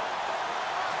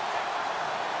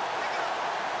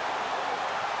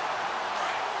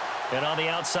 And on the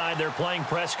outside, they're playing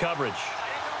press coverage.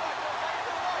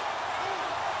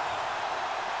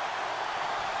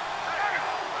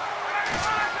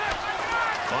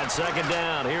 On second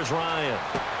down, here's Ryan.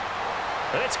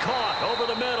 And it's caught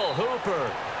over the middle,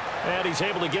 Hooper. And he's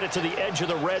able to get it to the edge of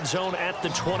the red zone at the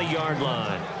 20-yard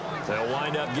line. They'll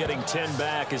wind up getting 10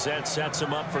 back as that sets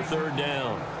him up for third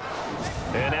down.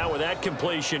 And now with that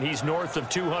completion, he's north of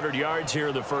 200 yards here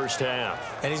in the first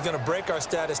half. And he's going to break our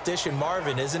statistician,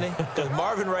 Marvin, isn't he? Because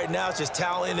Marvin right now is just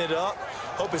tallying it up.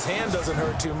 Hope his hand doesn't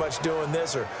hurt too much doing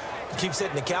this or keeps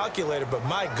hitting the calculator. But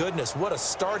my goodness, what a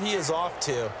start he is off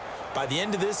to. By the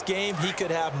end of this game, he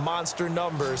could have monster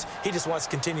numbers. He just wants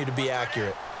to continue to be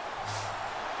accurate.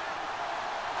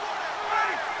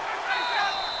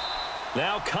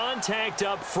 Now contact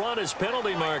up front as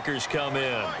penalty markers come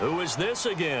in. Who is this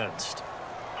against?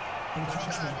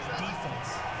 Encroachment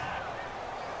defense.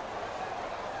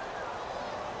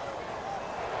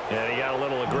 And he got a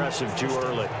little aggressive too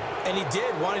early. And he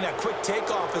did, wanting that quick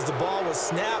takeoff as the ball was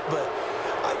snapped. But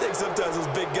I think sometimes those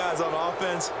big guys on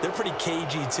offense, they're pretty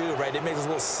cagey too, right? They make those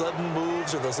little sudden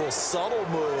moves or those little subtle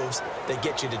moves that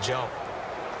get you to jump.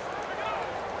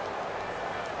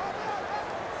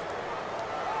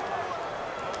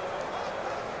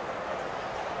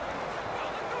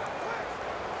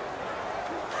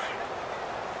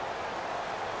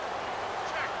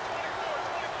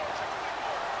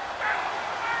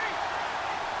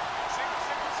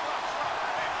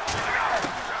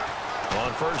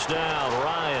 First down,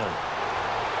 Ryan.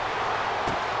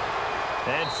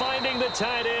 And finding the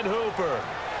tight end, Hooper.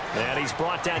 And he's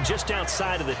brought down just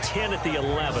outside of the 10 at the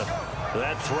 11.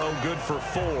 That throw good for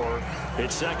 4.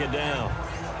 It's second down.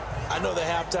 I know the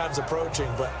halftime's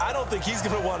approaching, but I don't think he's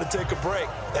going to want to take a break.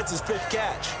 That's his 5th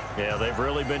catch. Yeah, they've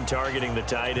really been targeting the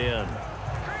tight end.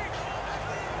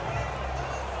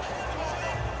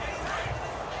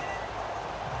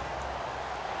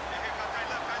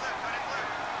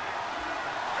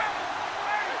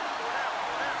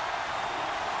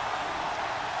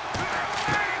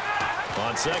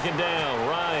 On second down,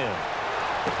 Ryan.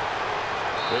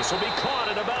 This will be caught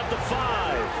at about the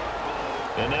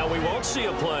 5. And now we won't see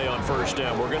a play on first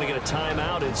down. We're going to get a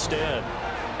timeout instead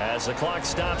as the clock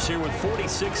stops here with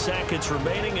 46 seconds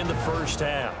remaining in the first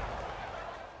half.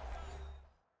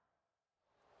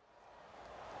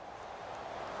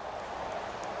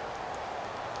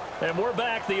 And we're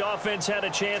back. The offense had a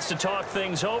chance to talk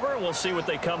things over. We'll see what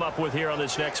they come up with here on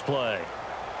this next play.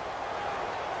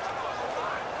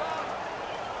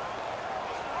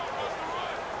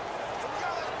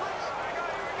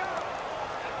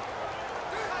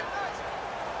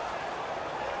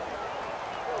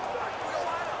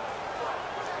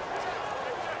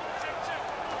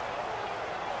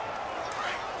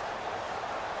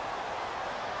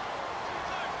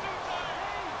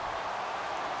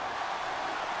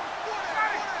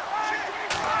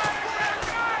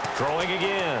 Throwing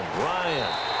again,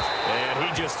 Ryan. And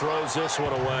he just throws this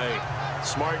one away.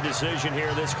 Smart decision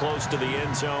here this close to the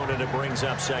end zone, and it brings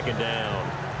up second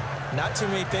down. Not too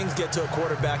many things get to a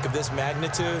quarterback of this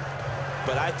magnitude,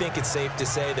 but I think it's safe to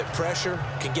say that pressure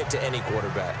can get to any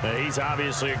quarterback. He's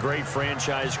obviously a great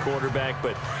franchise quarterback,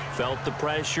 but felt the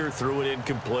pressure, threw it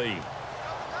incomplete.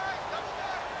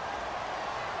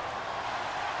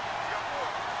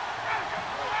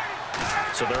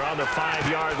 So they're on the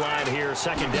 5-yard line here,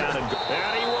 second down,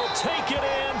 and he will take it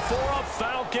in for a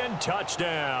Falcon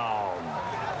touchdown.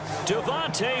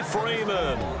 Devontae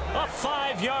Freeman, a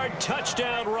 5-yard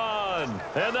touchdown run,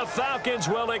 and the Falcons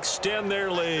will extend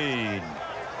their lead.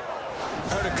 I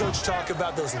heard a coach talk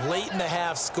about those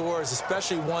late-in-the-half scores,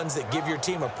 especially ones that give your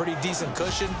team a pretty decent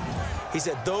cushion. He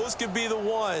said those could be the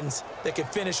ones that can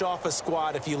finish off a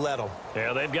squad if you let them.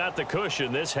 Yeah, they've got the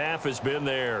cushion. This half has been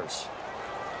theirs.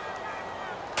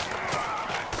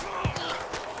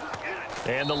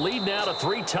 And the lead now to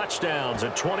 3 touchdowns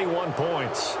at 21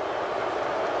 points.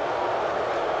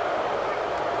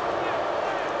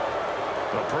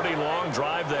 A pretty long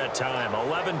drive that time.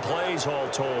 11 plays all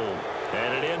told.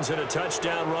 And it ends in a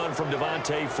touchdown run from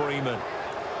Devontae Freeman.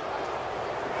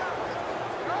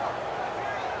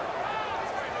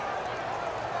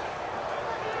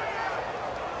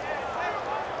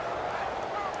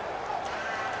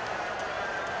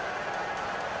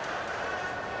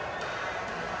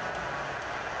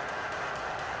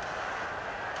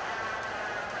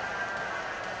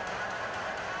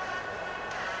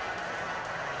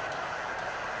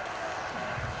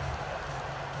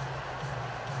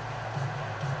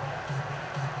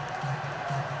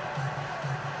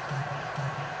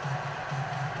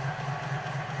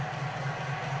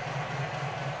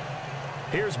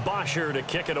 Here's Bosher to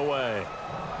kick it away.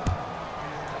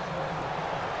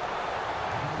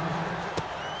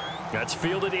 That's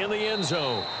fielded in the end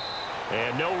zone.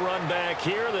 And no run back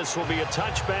here. This will be a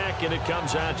touchback, and it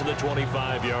comes out to the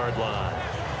 25-yard line.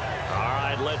 All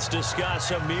right, let's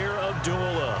discuss Amir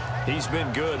Abdullah. He's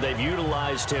been good. They've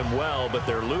utilized him well, but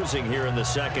they're losing here in the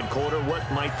second quarter. What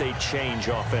might they change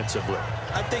offensively?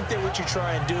 I think that what you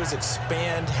try and do is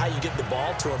expand how you get the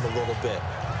ball to him a little bit.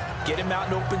 Get him out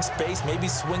in open space, maybe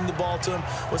swing the ball to him.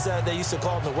 What's that they used to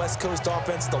call in the West Coast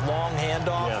offense, the long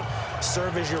handoff? Yeah.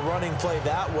 Serve as your running play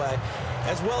that way,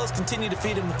 as well as continue to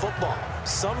feed him the football.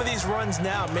 Some of these runs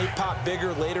now may pop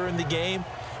bigger later in the game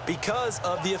because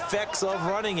of the effects of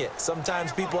running it.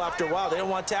 Sometimes people, after a while, they don't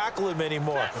want to tackle him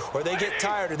anymore, or they get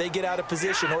tired, or they get out of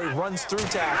position, or he runs through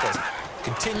tackles.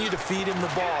 Continue to feed him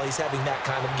the ball. He's having that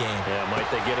kind of game. Yeah, might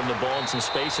they get him the ball in some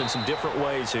space in some different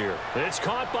ways here. It's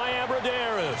caught by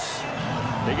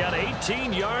Abradaris. They got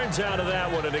 18 yards out of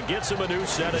that one, and it gets him a new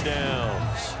set of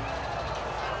downs.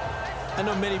 I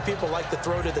know many people like to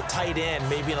throw to the tight end,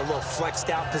 maybe in a little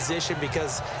flexed out position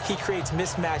because he creates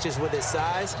mismatches with his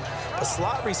size. But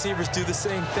slot receivers do the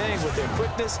same thing with their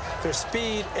quickness, their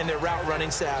speed, and their route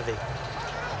running savvy.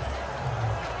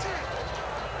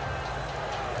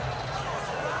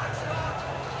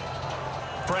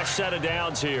 Fresh set of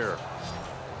downs here.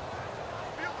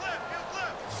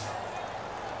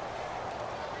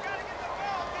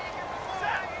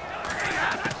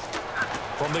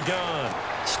 From the gun,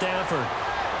 Stafford.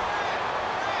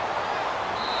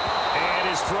 And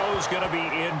his throw's going to be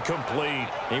incomplete.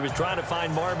 He was trying to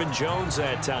find Marvin Jones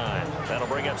that time. That'll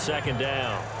bring up second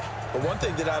down. But one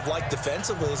thing that I've liked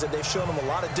defensively is that they've shown him a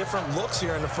lot of different looks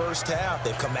here in the first half.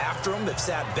 They've come after him. They've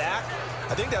sat back.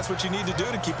 I think that's what you need to do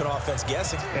to keep an offense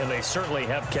guessing. And they certainly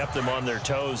have kept them on their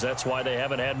toes. That's why they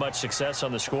haven't had much success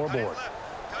on the scoreboard.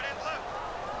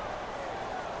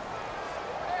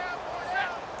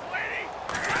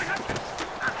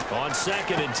 On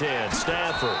 2nd and 10,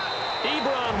 Stafford.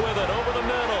 Ebron with it over the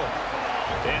middle.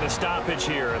 And a stoppage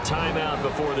here, a timeout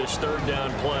before this third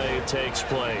down play takes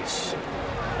place,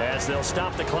 as they'll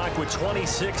stop the clock with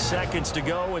 26 seconds to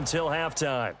go until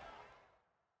halftime.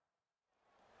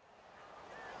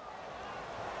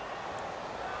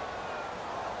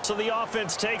 So the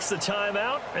offense takes the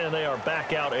timeout, and they are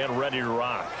back out and ready to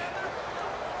rock.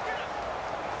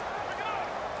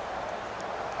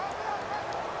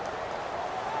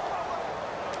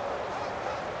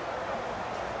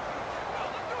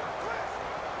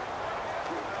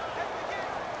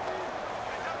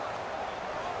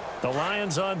 The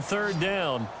Lions on 3rd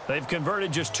down. They've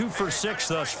converted just 2 for 6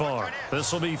 thus far.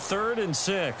 This will be 3rd and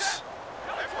 6.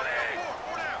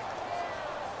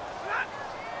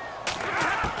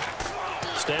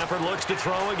 Stafford looks to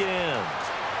throw again.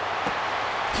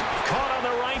 Caught on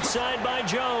the right side by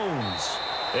Jones.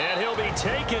 And he'll be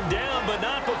taken down, but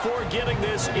not before getting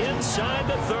this inside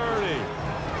the 30.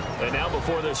 And now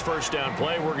before this first down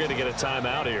play, we're going to get a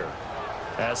timeout here,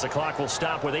 as the clock will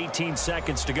stop with 18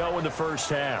 seconds to go in the first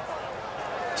half.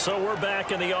 So we're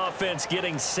back in the offense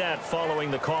getting set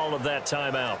following the call of that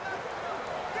timeout.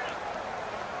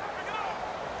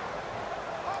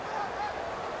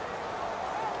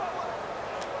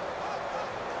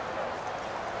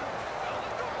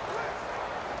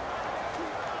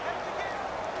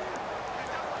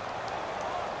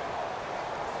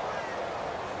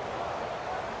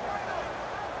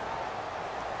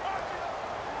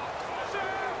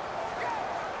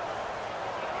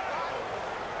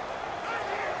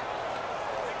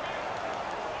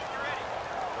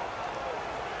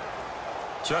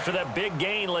 So after that big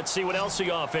gain, let's see what else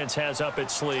the offense has up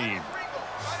its sleeve.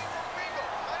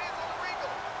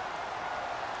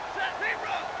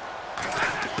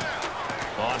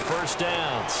 On 1st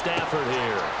down, Stafford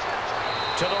here.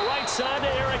 To the right side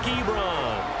to Eric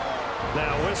Ebron.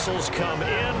 Now whistles come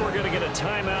in. We're going to get a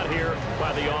timeout here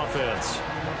by the offense,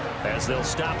 as they'll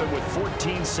stop it with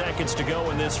 14 seconds to go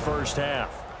in this first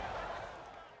half.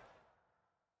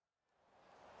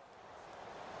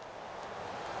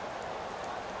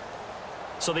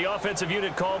 So the offensive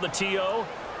unit called the TO,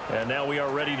 and now we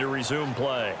are ready to resume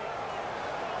play.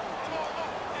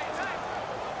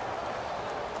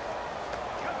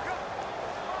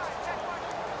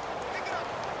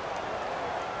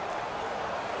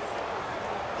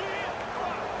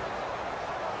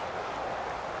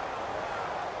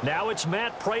 Now it's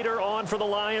Matt Prater on for the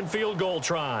Lion field goal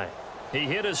try. He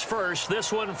hit his first,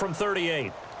 this one from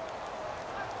 38.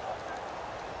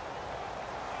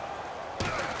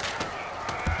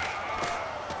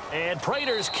 And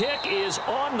Prater's kick is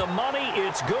on the money.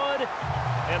 It's good.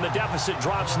 And the deficit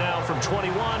drops now from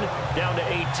 21 down to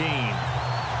 18.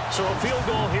 So a field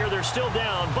goal here, they're still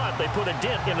down, but they put a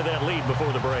dent into that lead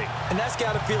before the break. And that's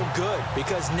got to feel good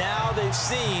because now they've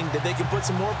seen that they can put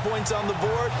some more points on the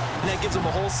board, and that gives them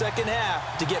a whole second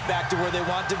half to get back to where they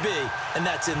want to be, and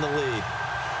that's in the lead.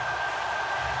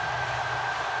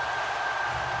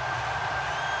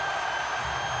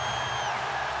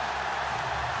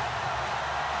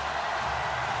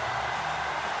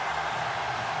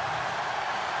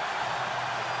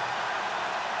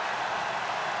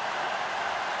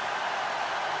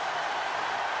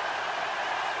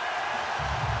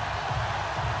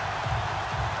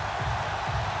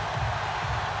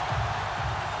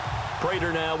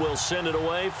 Prater now will send it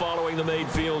away following the made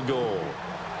field goal.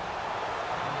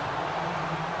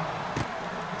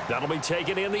 That'll be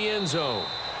taken in the end zone.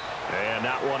 And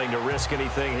not wanting to risk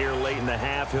anything here late in the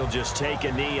half, he'll just take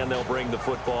a knee and they'll bring the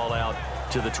football out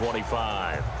to the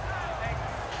 25.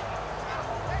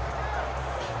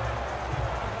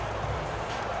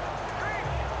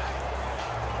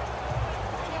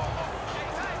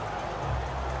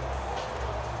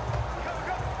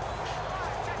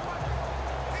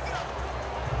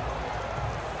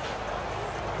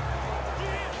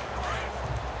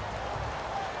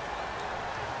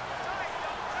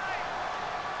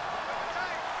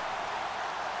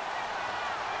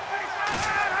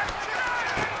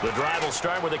 The drive will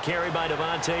start with a carry by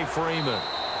Devontae Freeman.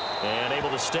 And able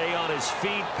to stay on his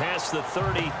feet past the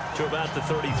 30 to about the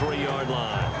 33-yard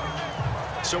line.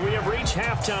 So we have reached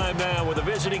halftime now with the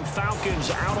visiting Falcons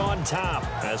out on top.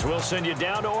 As we'll send you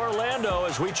down to Orlando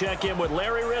as we check in with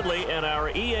Larry Ridley and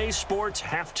our EA Sports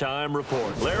Halftime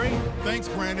Report. Larry? Thanks,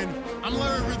 Brandon. I'm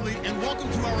Larry Ridley, and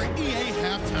welcome to our EA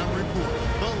Halftime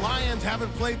Report. The Lions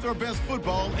haven't played their best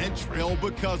football and trail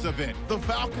because of it. The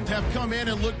Falcons have come in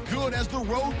and looked good as the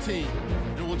road team,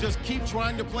 and will just keep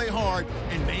trying to play hard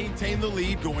and maintain the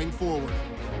lead going forward.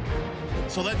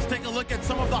 So let's take a look at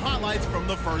some of the highlights from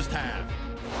the first half.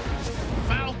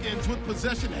 Falcons with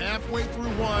possession halfway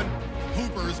through one.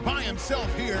 Hooper's by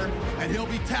himself here, and he'll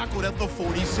be tackled at the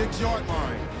 46-yard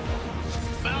line.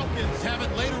 Falcons have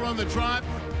it later on the drive.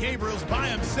 Gabriel's by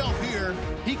himself here.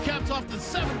 He caps off the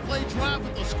 7-play drive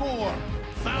with the score.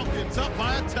 Falcons up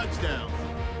by a touchdown.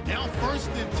 Now 1st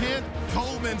and 10.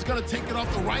 Coleman's going to take it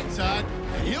off the right side,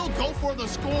 and he'll go for the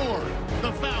score.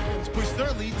 The Falcons push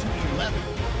their lead to 11.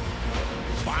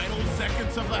 Final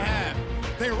seconds of the half.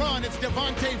 They run. It's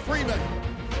Devontae Freeman.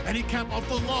 And he capped off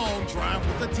the long drive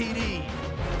with the TD.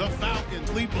 The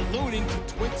Falcons lead ballooning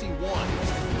to 21.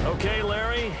 Okay,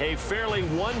 Larry, a fairly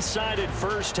one-sided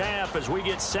first half as we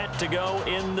get set to go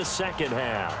in the second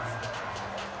half.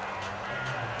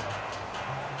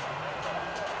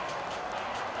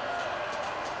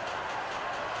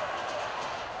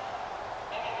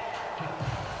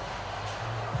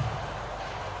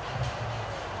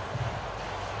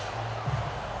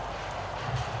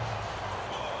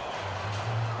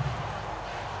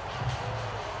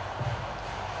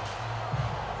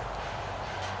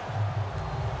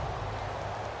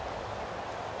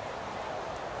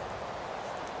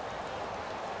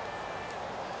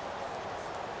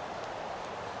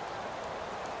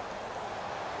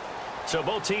 So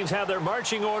both teams have their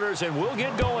marching orders, and we'll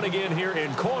get going again here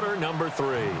in quarter number 3.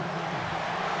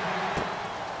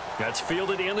 That's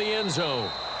fielded in the end zone.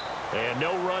 And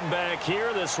no run back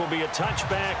here. This will be a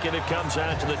touchback, and it comes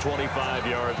out to the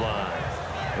 25-yard line.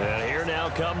 And here now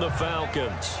come the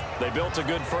Falcons. They built a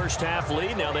good first half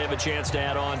lead. Now they have a chance to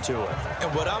add on to it.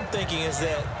 And what I'm thinking is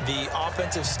that the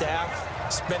offensive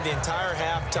staff spent the entire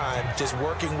halftime just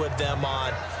working with them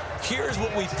on here's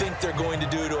what we think they're going to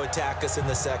do to attack us in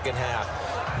the second half.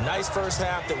 Nice first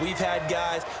half that we've had,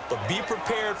 guys, but be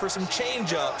prepared for some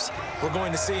change-ups. We're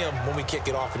going to see them when we kick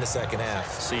it off in the second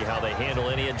half. See how they handle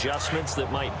any adjustments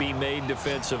that might be made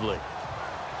defensively.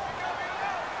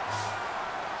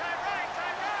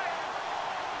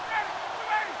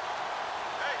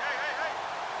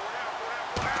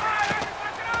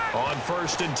 On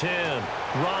 1st and 10,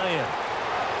 Ryan.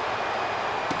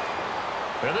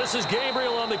 And this is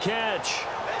Gabriel on the catch.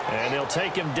 And they'll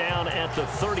take him down at the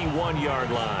 31-yard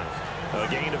line. A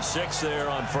gain of 6 there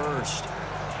on 1st.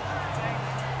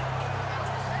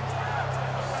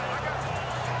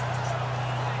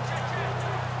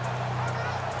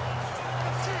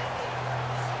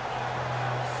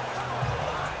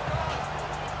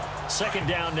 Second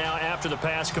down now after the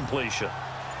pass completion.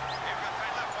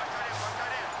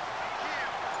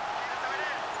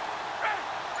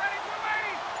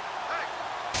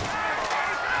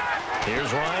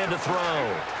 Here's Ryan to throw.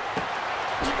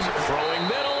 Throwing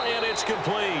middle, and it's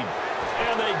complete.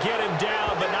 And they get him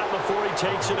down, but not before he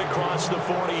takes it across the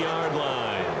 40-yard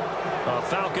line. A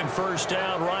Falcon first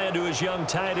down. Ryan to his young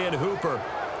tight end, Hooper.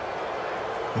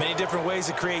 Many different ways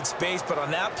to create space, but on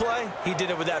that play, he did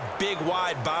it with that big,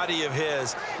 wide body of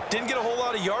his. Didn't get a whole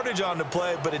lot of yardage on the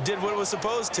play, but it did what it was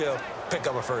supposed to. Pick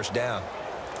up a first down.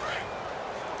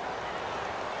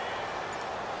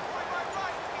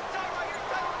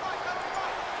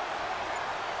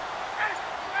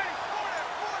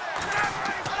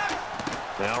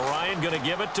 Now Ryan going to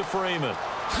give it to Freeman.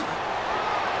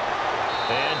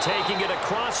 And taking it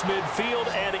across midfield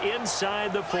and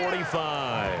inside the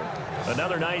 45.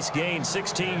 Another nice gain,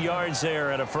 16 yards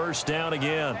there and a first down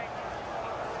again.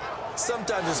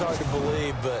 Sometimes it's hard to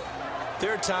believe, but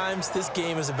there are times this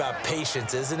game is about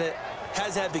patience, isn't it?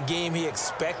 Has had the game he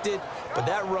expected, but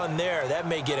that run there, that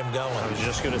may get him going. I was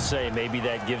just going to say, maybe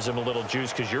that gives him a little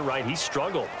juice, because you're right, he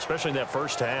struggled, especially in that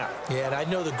first half. Yeah, and I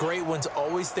know the great ones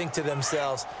always think to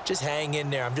themselves, just hang in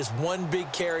there. I'm just one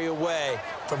big carry away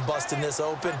from busting this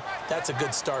open. That's a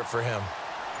good start for him.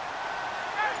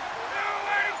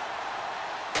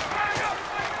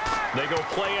 They go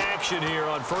play action here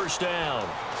on first down.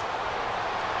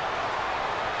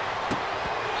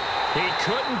 He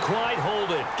couldn't quite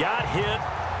hold it. Got hit.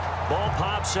 Ball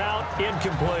pops out.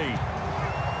 Incomplete.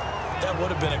 That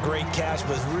would have been a great catch,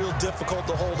 but it's real difficult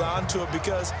to hold on to it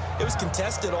because it was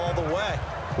contested all the way.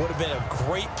 Would have been a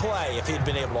great play if he'd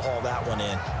been able to haul that one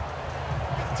in.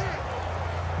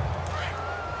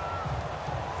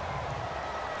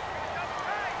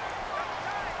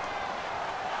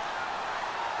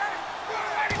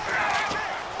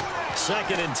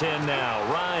 Second and 10 now.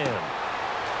 Ryan.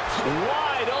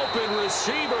 Wide open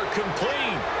receiver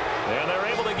complete. And they're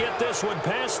able to get this one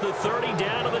past the 30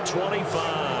 down to the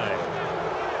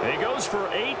 25. He goes for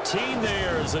 18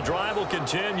 there as the drive will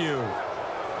continue.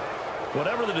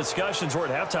 Whatever the discussions were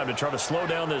at halftime to try to slow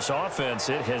down this offense,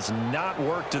 it has not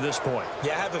worked to this point.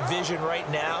 Yeah, I have a vision right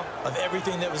now of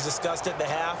everything that was discussed at the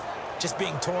half just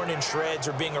being torn in shreds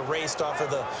or being erased off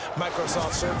of the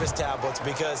Microsoft Surface tablets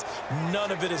because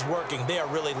none of it is working. They are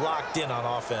really locked in on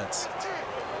offense.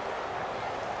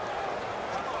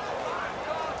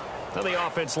 Now the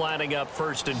offense lining up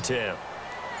first and 10.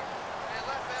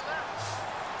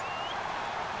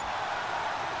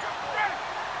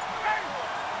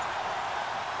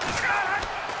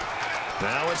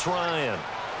 Now it's Ryan.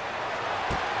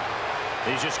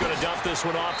 He's just going to dump this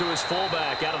one off to his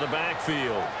fullback out of the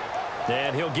backfield.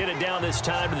 And he'll get it down this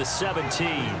time to the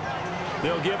 17.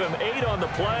 They'll give him 8 on the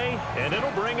play, and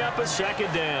it'll bring up a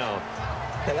second down.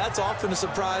 Now that's often a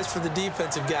surprise for the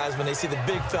defensive guys when they see the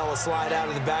big fella slide out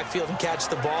of the backfield and catch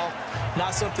the ball.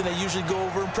 Not something they usually go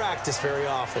over in practice very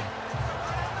often.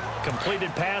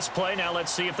 Completed pass play. Now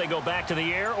let's see if they go back to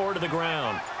the air or to the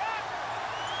ground.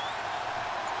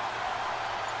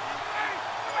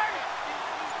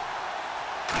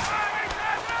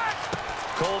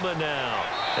 Coleman now.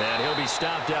 And he'll be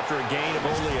stopped after a gain of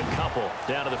only a couple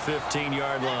down to the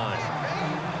 15-yard line.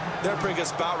 They're in a pretty good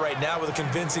spot right now with a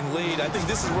convincing lead. I think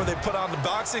this is where they put on the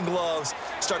boxing gloves,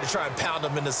 start to try and pound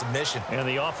them into submission. And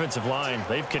the offensive line,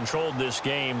 they've controlled this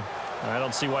game. I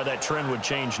don't see why that trend would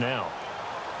change now.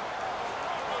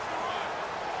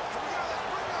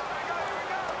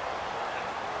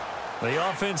 The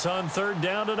offense on third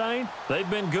down tonight, they've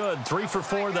been good. 3 for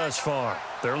 4 thus far.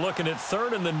 They're looking at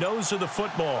third in the nose of the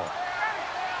football.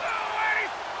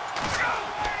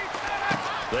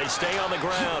 They stay on the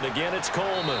ground. Again, it's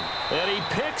Coleman. And he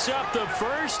picks up the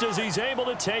first as he's able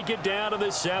to take it down to the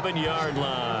 7-yard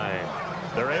line.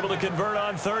 They're able to convert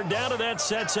on third down, and that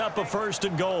sets up a first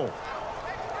and goal.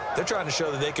 They're trying to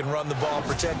show that they can run the ball and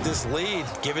protect this lead.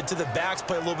 Give it to the backs,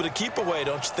 play a little bit of keep away,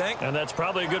 don't you think? And that's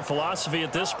probably a good philosophy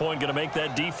at this point, going to make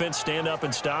that defense stand up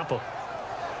and stop them.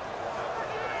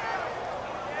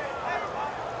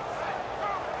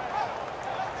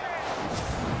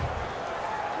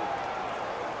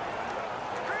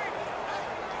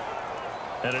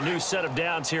 And a new set of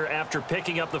downs here after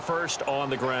picking up the first on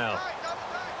the ground.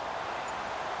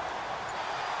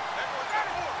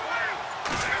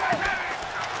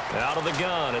 Out of the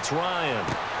gun, it's Ryan.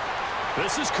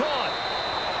 This is caught.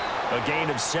 A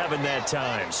gain of 7 that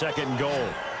time. Second and goal.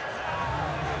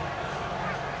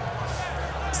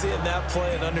 Seeing that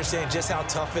play and understanding just how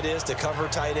tough it is to cover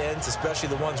tight ends, especially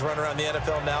the ones running around the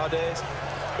NFL nowadays,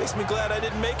 makes me glad I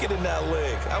didn't make it in that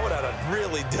league. I would have had a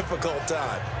really difficult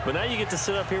time. But now you get to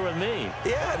sit up here with me.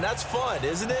 Yeah, and that's fun,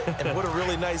 isn't it? And what a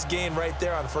really nice gain right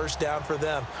there on first down for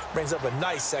them. Brings up a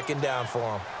nice second down for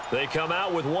them. They come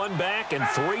out with 1 back and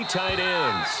 3 tight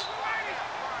ends.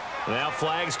 Now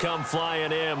flags come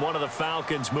flying in. One of the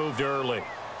Falcons moved early.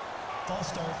 False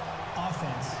start,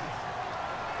 offense.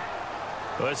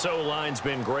 Well, this O-line's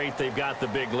been great. They've got the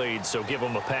big lead, so give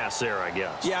them a pass there, I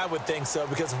guess. Yeah, I would think so,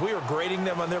 because if we were grading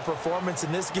them on their performance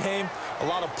in this game, a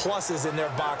lot of pluses in their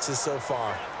boxes so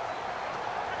far.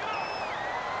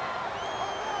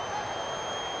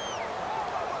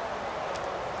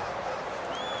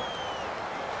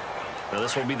 Now,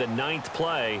 this will be the 9th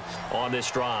play on this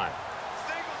drive.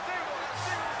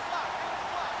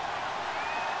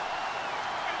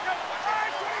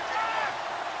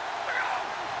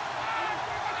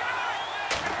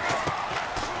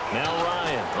 Now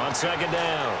Ryan on second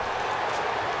down.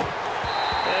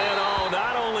 And oh,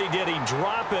 not only did he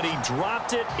drop it, he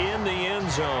dropped it in the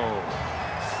end zone.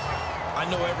 I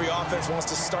know every offense wants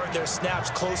to start their snaps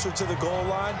closer to the goal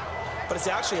line, but it's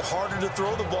actually harder to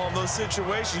throw the ball in those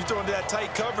situations. You throw into that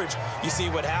tight coverage, you see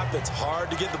what happens. Hard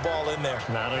to get the ball in there.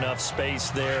 Not enough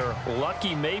space there.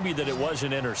 Lucky maybe that it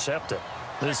wasn't intercepted.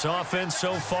 This offense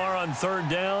so far on third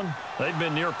down, they've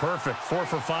been near perfect. 4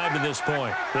 for 5 to this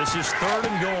point. This is 3rd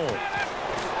and goal.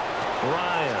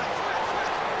 Ryan.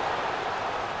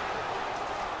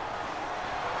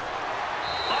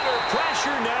 Under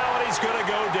pressure now, and he's going to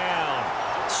go down.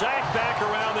 Sacked back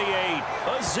around the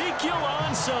 8. Ezekiel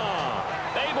Ansah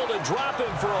able to drop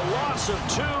him for a loss of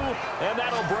 2, and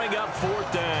that'll bring up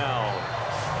 4th down.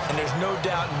 And there's no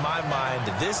doubt in my mind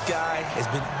that this guy has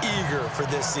been eager for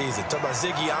this season. Talk about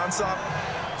Ziggy Ansah.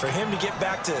 For him to get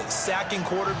back to sacking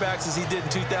quarterbacks as he did in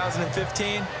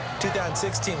 2015,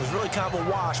 2016 was really kind of a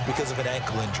wash because of an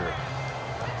ankle injury.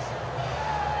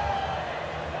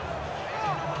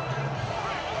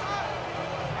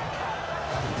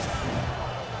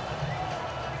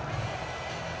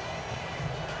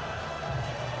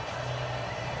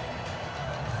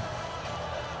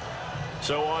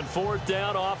 So on 4th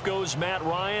down, off goes Matt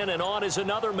Ryan, and on is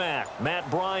another Matt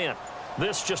Bryant.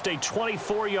 This just a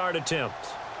 24-yard attempt.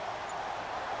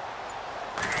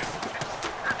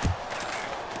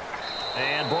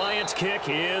 And Bryant's kick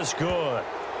is good.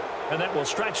 And that will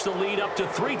stretch the lead up to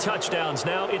 3 touchdowns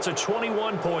now. It's a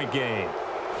 21-point game.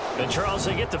 And Charles,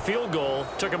 they get the field goal.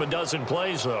 Took him a dozen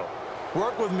plays, though.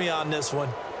 Work with me on this one.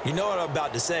 You know what I'm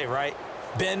about to say, right?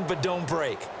 Bend but don't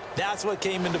break. That's what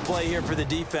came into play here for the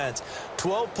defense.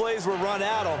 12 plays were run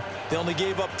at them. They only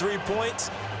gave up 3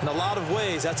 points. In a lot of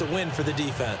ways, that's a win for the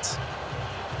defense.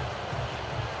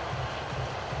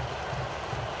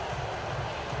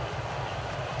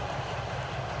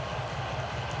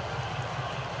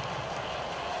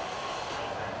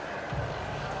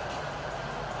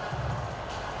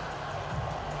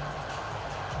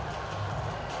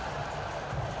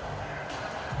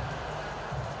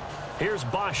 Here's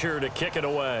Bosher to kick it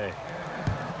away.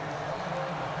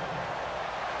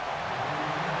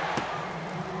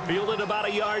 Fielded about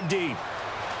a yard deep.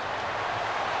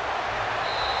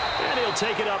 And he'll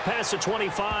take it up past the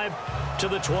 25 to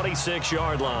the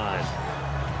 26-yard line.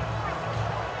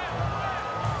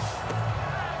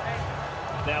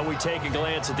 Now we take a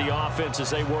glance at the offense as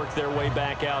they work their way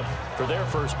back out for their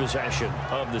first possession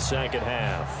of the second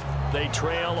half. They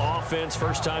trail offense,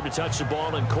 first time to touch the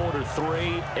ball in quarter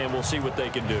 3, and we'll see what they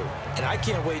can do. And I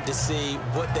can't wait to see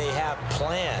what they have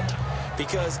planned,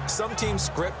 because some teams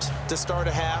script to start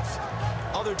a half.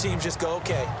 Other teams just go,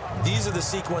 okay, these are the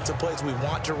sequence of plays we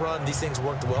want to run. These things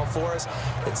worked well for us.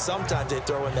 And sometimes they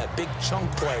throw in that big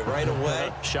chunk play right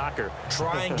away. Shocker.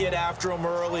 Try and get after them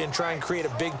early and try and create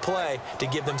a big play to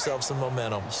give themselves some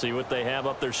momentum. See what they have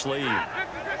up their sleeve.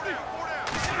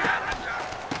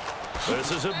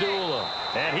 This is Abdullah,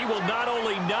 and he will not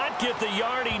only not get the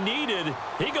yard he needed,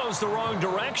 he goes the wrong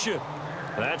direction.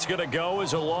 That's going to go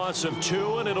as a loss of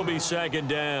 2, and it'll be second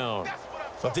down.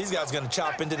 But if these guys are going to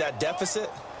chop into that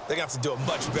deficit, they're going to have to do a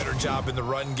much better job in the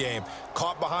run game.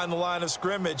 Caught behind the line of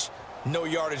scrimmage, no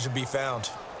yardage to be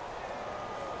found.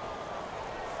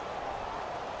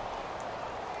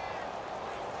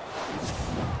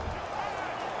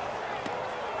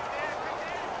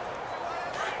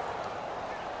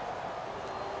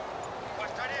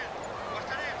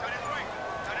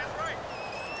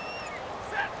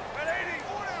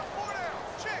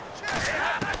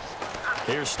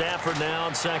 Here's Stafford now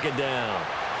on second down.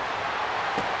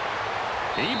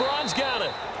 Ebron's got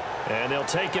it. And they'll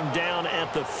take him down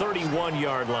at the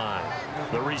 31-yard line.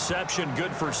 The reception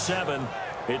good for 7.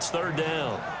 It's third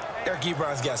down. Eric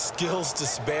Ebron's got skills to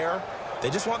spare. They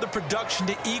just want the production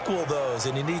to equal those,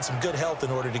 and he needs some good health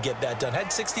in order to get that done.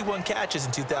 Had 61 catches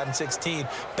in 2016,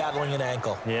 battling an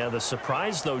ankle. Yeah, the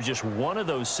surprise, though, just one of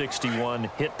those 61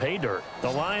 hit pay dirt.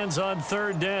 The Lions on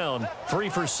third down, 3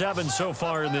 for 7 so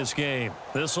far in this game.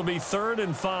 This will be 3rd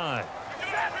and 5.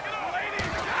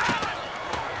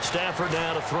 Stafford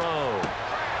now to throw.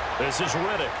 This is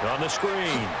Riddick on the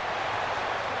screen.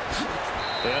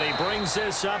 And he brings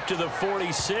this up to the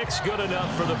 46. Good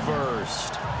enough for the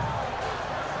first.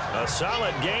 A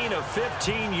solid gain of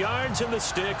 15 yards, and the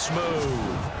sticks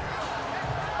move.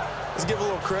 Let's give a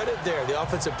little credit there. The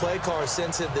offensive play caller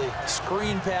sensed that the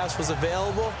screen pass was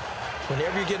available.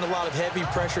 Whenever you're getting a lot of heavy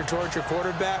pressure towards your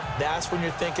quarterback, that's when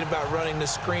you're thinking about running the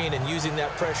screen and using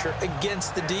that pressure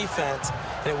against the defense.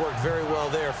 And it worked very well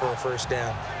there for a first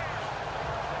down.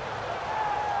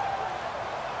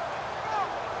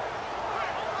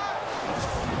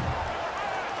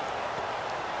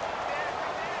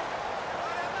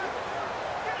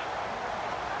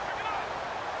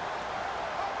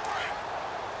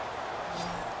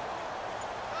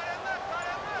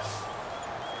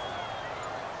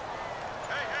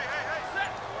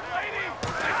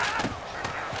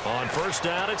 On first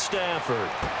down at Stafford.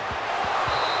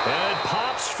 And it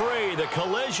pops free. The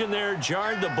collision there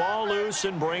jarred the ball loose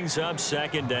and brings up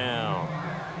second down.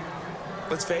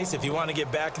 Let's face it, if you want to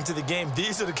get back into the game,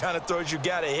 these are the kind of throws you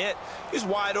got to hit. He's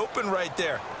wide open right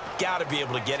there. Got to be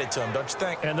able to get it to him, don't you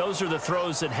think? And those are the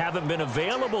throws that haven't been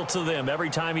available to them every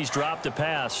time he's dropped a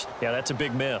pass. Yeah, that's a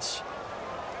big miss.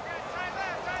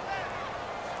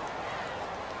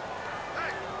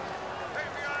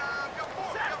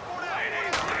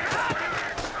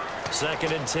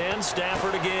 Second and 10,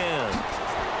 Stafford again.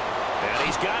 And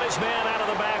he's got his man out of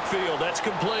the backfield. That's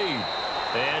complete.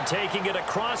 And taking it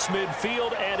across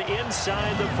midfield and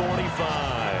inside the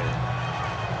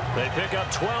 45. They pick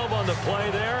up 12 on the play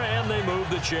there, and they move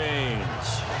the chains.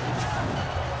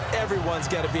 Everyone's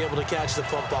got to be able to catch the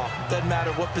football. Doesn't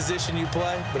matter what position you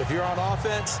play, but if you're on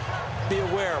offense, be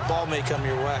aware a ball may come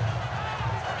your way.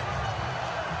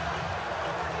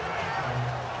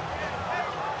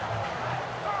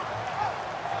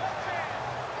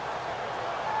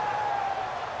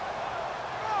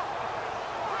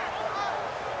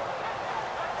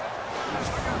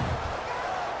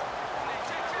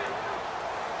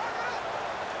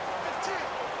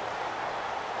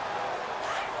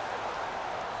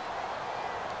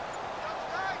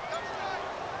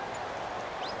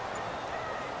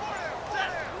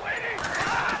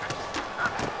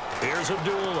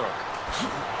 Abdullah.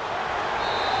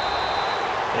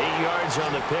 8 yards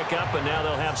on the pickup, and now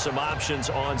they'll have some options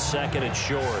on second and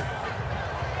short.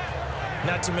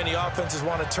 Not too many offenses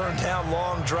want to turn down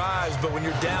long drives, but when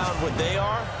you're down what they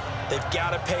are, they've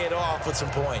got to pay it off with some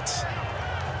points.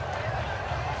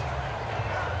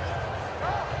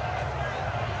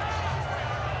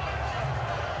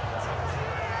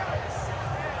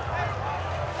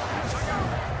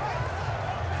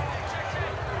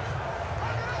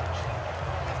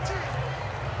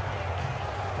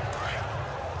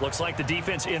 Looks like the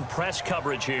defense in press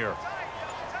coverage here.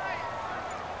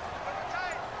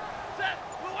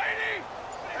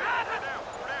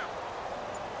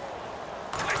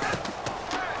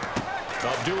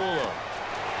 Abdullah.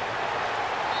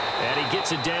 And he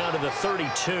gets it down to the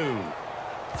 32.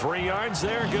 3 yards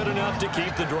there, good enough to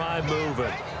keep the drive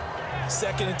moving.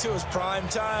 Second and 2 is prime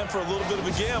time for a little bit of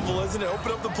a gamble, isn't it?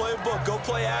 Open up the playbook, go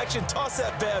play action, toss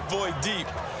that bad boy deep.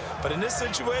 But in this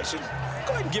situation,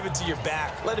 go ahead and give it to your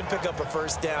back. Let him pick up a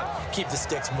first down. Keep the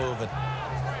sticks moving.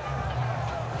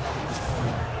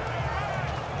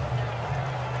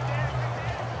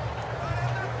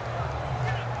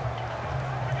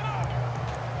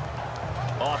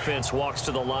 Offense walks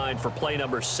to the line for play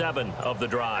number 7 of the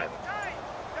drive.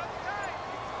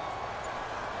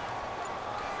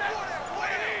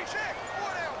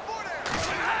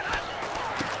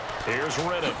 Here's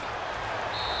Riddick.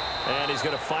 And he's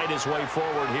going to fight his way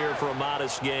forward here for a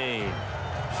modest gain.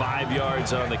 5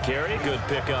 yards on the carry. Good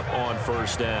pickup on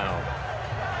first down.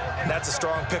 That's a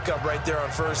strong pickup right there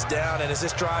on first down. And as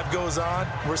this drive goes on,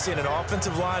 we're seeing an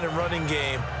offensive line and running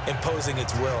game imposing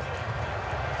its will.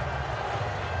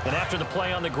 And after the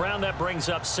play on the ground, that brings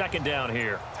up second down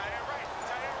here.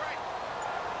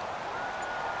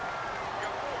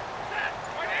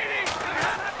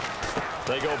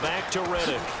 They go back to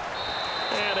Riddick.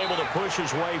 And able to push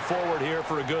his way forward here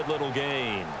for a good little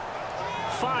gain.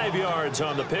 5 yards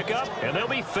on the pickup, and they'll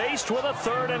be faced with a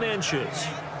 3rd and inches.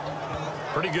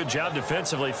 Pretty good job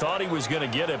defensively. Thought he was going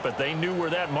to get it, but they knew where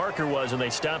that marker was, and they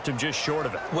stopped him just short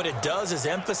of it. What it does is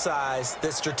emphasize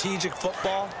that strategic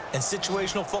football and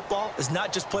situational football is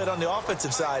not just played on the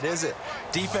offensive side, is it?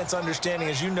 Defense understanding,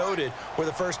 as you noted, where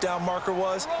the first down marker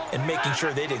was and making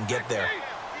sure they didn't get there.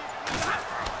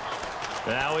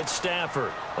 Now it's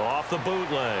Stafford off the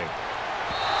bootleg.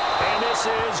 And this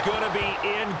is going to be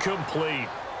incomplete.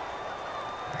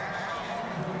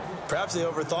 Perhaps they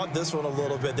overthought this one a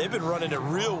little bit. They've been running it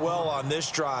real well on this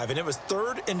drive, and it was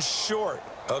 3rd and short,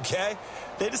 okay?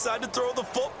 They decided to throw the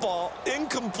football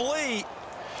incomplete.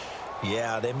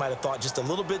 Yeah, they might have thought just a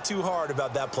little bit too hard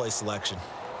about that play selection.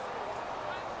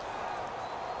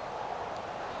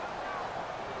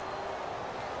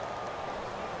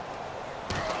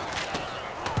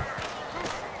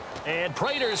 And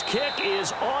Prater's kick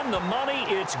is on the money.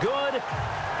 It's good.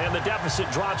 And the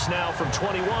deficit drops now from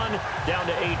 21 down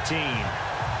to 18.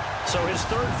 So his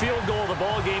third field goal of the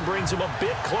ball game brings him a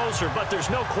bit closer, but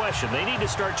there's no question they need to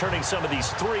start turning some of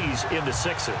these threes into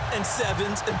sixes. And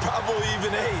sevens and probably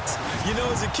even eights. You know,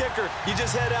 as a kicker, you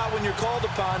just head out when you're called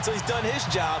upon, so he's done his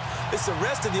job. It's the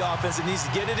rest of the offense that needs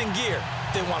to get it in gear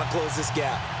if they want to close this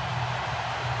gap.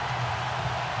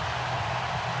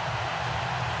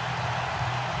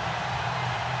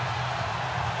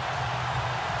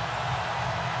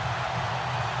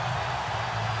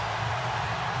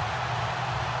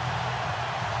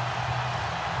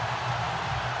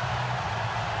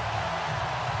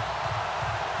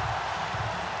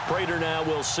 Prater now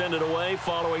will send it away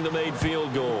following the made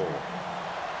field goal.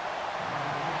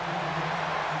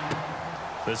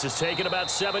 This is taken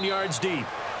about 7 yards deep.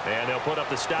 And they'll put up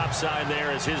the stop sign there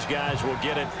as his guys will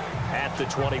get it at the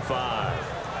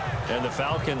 25. And the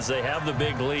Falcons, they have the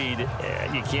big lead,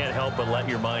 and you can't help but let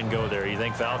your mind go there. You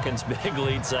think Falcons big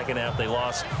lead, second half they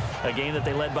lost a game that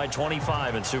they led by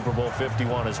 25 in Super Bowl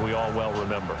 51, as we all well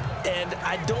remember. And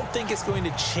I don't think it's going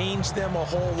to change them a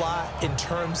whole lot in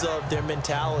terms of their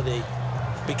mentality,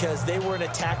 because they were an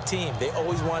attack team. They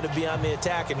always wanted to be on the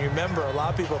attack. And you remember, a lot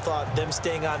of people thought them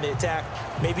staying on the attack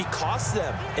maybe cost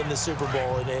them in the Super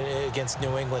Bowl against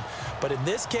New England. But in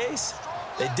this case,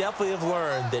 they definitely have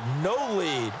learned that no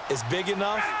lead is big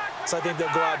enough. So I think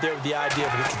they'll go out there with the idea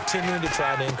of continuing to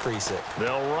try to increase it.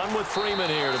 They'll run with Freeman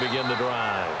here to begin the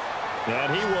drive.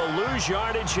 And he will lose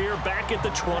yardage here back at the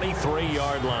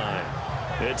 23-yard line.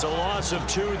 It's a loss of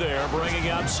 2 there, bringing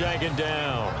up second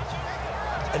down.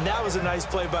 And that was a nice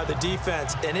play by the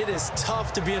defense. And it is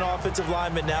tough to be an offensive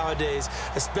lineman nowadays,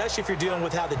 especially if you're dealing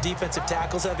with how the defensive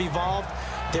tackles have evolved.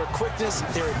 Their quickness,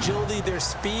 their agility, their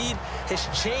speed has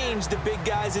changed the big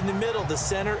guys in the middle, the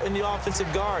center and the offensive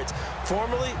guards.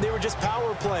 Formerly, they were just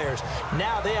power players.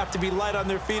 Now they have to be light on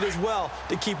their feet as well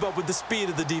to keep up with the speed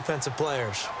of the defensive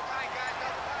players.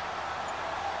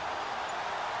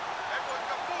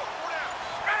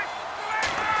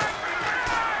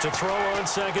 To throw on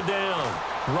second down,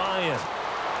 Ryan.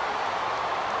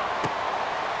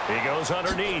 He goes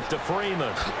underneath to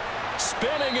Freeman.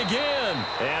 Spinning again.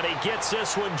 And he gets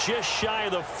this one just shy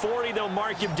of the 40. They'll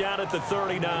mark him down at the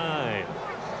 39.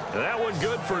 That one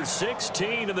good for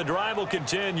 16, and the drive will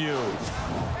continue.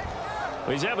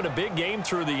 He's having a big game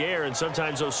through the air, and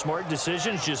sometimes those smart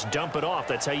decisions just dump it off.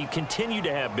 That's how you continue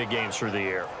to have big games through the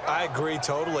air. I agree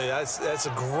totally. That's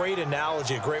a great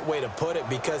analogy, a great way to put it,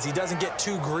 because he doesn't get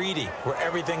too greedy where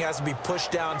everything has to be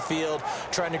pushed downfield,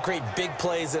 trying to create big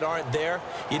plays that aren't there.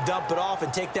 You dump it off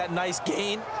and take that nice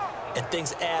gain, and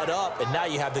things add up, and now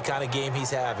you have the kind of game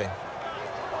he's having.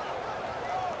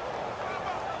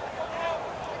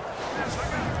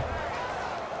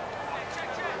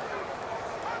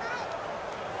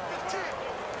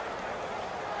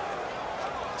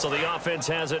 So the offense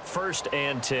has it 1st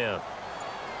and 10.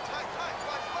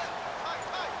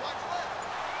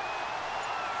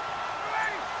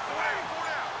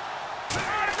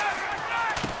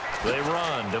 They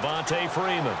run. Devontae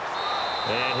Freeman.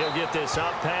 And he'll get this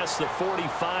out past the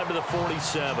 45 to the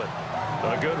 47.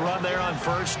 A good run there on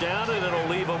 1st down, and it'll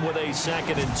leave them with a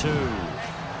 2nd and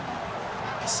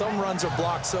 2. Some runs are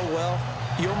blocked so well,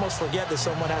 you almost forget that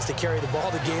someone has to carry the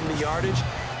ball to gain the yardage.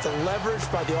 The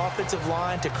leverage by the offensive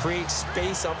line to create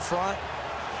space up front,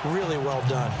 really well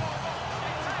done.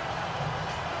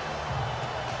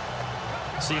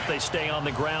 See if they stay on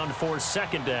the ground for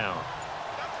 2nd down.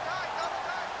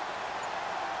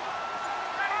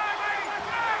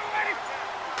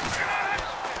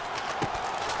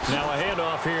 Now a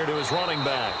handoff here to his running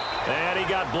back. And he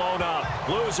got blown up,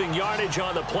 losing yardage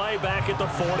on the play back at the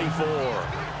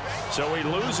 44. So he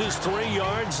loses 3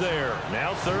 yards there.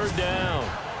 Now 3rd down.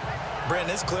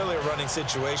 Brandon, it's clearly a running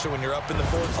situation when you're up in the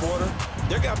 4th quarter.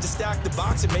 They're going to have to stack the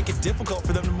box and make it difficult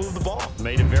for them to move the ball.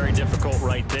 Made it very difficult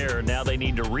right there. Now they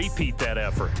need to repeat that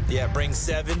effort. Yeah, bring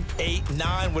 7, 8,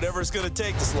 9, whatever it's going to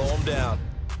take to slow them down.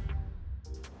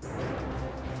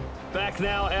 Back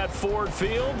now at Ford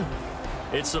Field.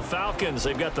 It's the Falcons.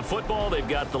 They've got the football. They've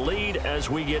got the lead as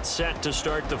we get set to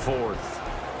start the 4th.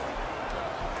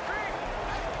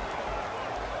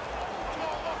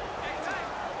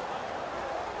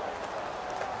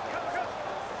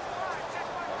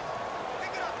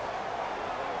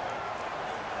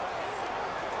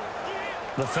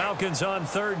 The Falcons on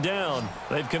 3rd down.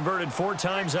 They've converted 4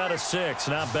 times out of 6.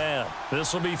 Not bad.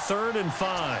 This will be 3rd and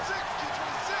 5.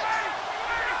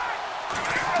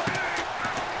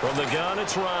 From the gun,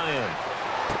 it's Ryan.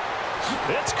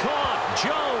 It's caught.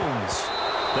 Jones.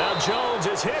 Now Jones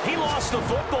is hit. He lost the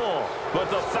football. But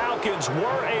the Falcons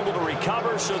were able to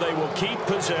recover, so they will keep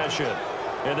possession.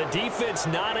 And the defense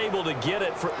not able to get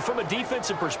it. From a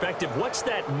defensive perspective, what's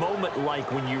that moment like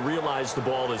when you realize the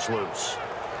ball is loose?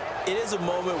 It is a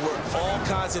moment where all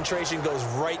concentration goes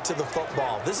right to the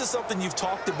football. This is something you've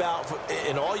talked about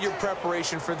in all your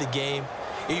preparation for the game.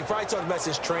 You probably talked about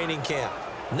since training camp.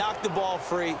 Knock the ball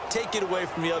free, take it away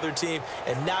from the other team,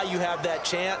 and now you have that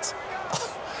chance.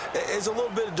 It's a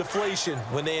little bit of deflation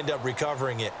when they end up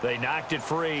recovering it. They knocked it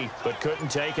free, but couldn't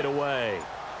take it away.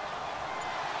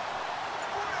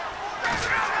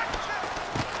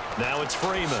 Now it's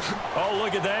Freeman. Oh,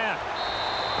 look at that.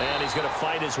 And he's going to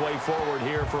fight his way forward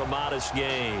here for a modest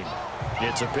gain.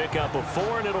 It's a pickup of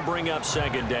 4, and it'll bring up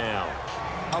 2nd down.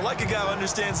 I like a guy who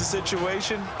understands the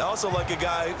situation. I also like a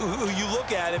guy who you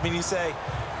look at him and you say,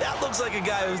 that looks like a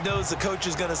guy who knows the coach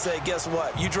is going to say, guess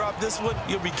what? You drop this one,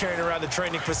 you'll be carrying around the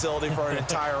training facility for an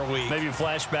entire week. Maybe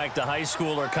flashback to high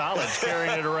school or college,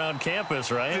 carrying it around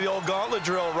campus, right? The old gauntlet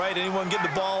drill, right? Anyone get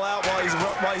the ball out while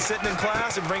he's sitting in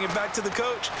class and bring it back to the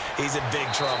coach? He's in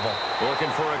big trouble. Looking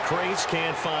for a crease,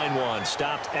 can't find one.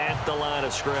 Stopped at the line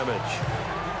of scrimmage.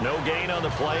 No gain on the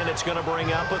play, and it's going to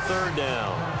bring up a 3rd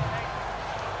down.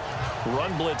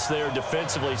 Run blitz there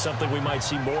defensively, something we might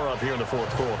see more of here in the 4th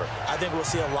quarter. I think we'll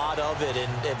see a lot of it,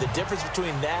 and the difference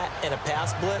between that and a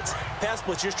pass blitz,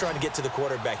 you're just trying to get to the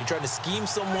quarterback. You're trying to scheme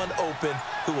someone open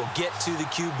who will get to the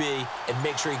QB and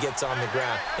make sure he gets on the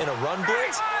ground. In a run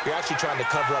blitz, you're actually trying to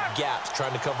cover up gaps,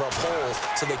 trying to cover up holes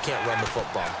so they can't run the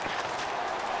football.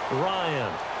 Ryan.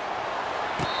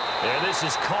 And this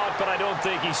is caught, but I don't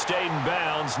think he stayed in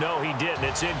bounds. No, he didn't.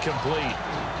 It's incomplete.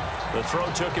 The throw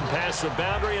took him past the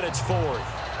boundary, and it's 4th.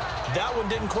 That one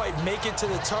didn't quite make it to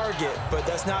the target, but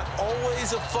that's not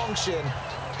always a function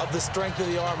of the strength of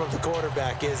the arm of the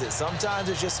quarterback, is it? Sometimes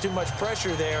there's just too much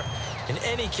pressure there. In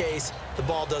any case, the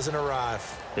ball doesn't arrive.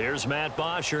 Here's Matt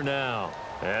Bosher now,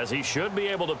 as he should be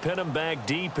able to pin him back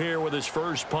deep here with his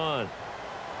first punt.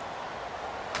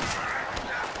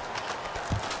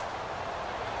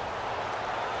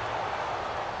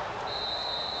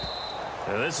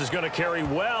 And this is going to carry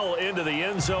well into the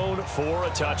end zone for a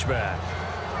touchback.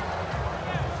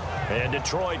 And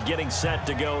Detroit getting set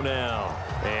to go now.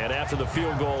 And after the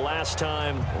field goal last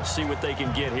time, we'll see what they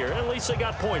can get here. At least they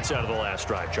got points out of the last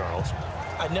drive, Charles.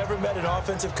 I never met an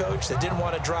offensive coach that didn't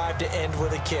want to drive to end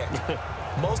with a kick.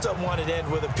 Most of them wanted to end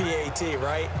with a PAT,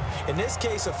 right? In this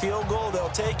case, a field goal, they'll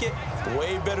take it.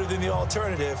 Way better than the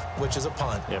alternative, which is a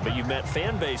punt. Yeah, but you met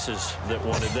fan bases that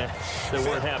wanted that, that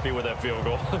weren't happy with that field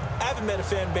goal. I haven't met a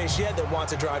fan base yet that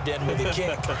wants to drive to end with a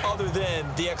kick other than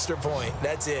the extra point.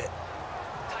 That's it.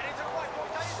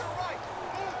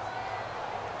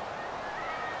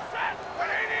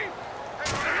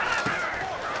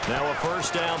 Now a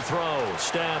 1st down throw.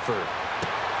 Stafford.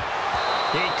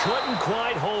 He couldn't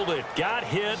quite hold it. Got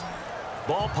hit.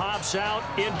 Ball pops out.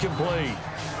 Incomplete.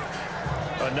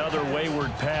 Another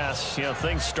wayward pass. You know,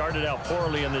 things started out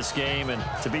poorly in this game, and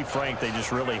to be frank, they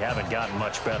just really haven't gotten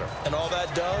much better. And all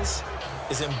that does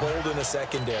is embolden the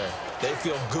secondary. They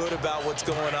feel good about what's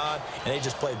going on, and they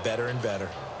just play better and better.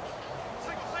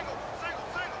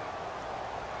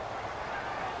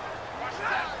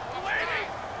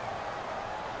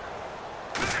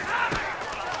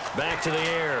 Back to the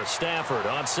air. Stafford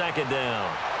on 2nd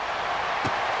down.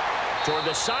 Toward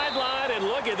the sideline, and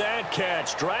look at that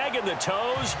catch. Dragging the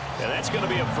toes, and that's going to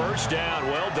be a 1st down.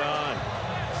 Well done.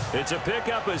 It's a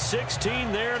pickup of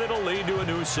 16 there, and it'll lead to a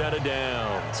new set of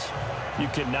downs. You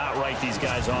cannot write these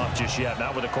guys off just yet,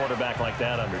 not with a quarterback like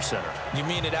that under center. You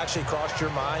mean it actually crossed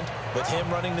your mind with him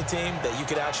running the team that you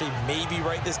could actually maybe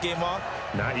write this game off?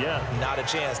 Not yet. Not a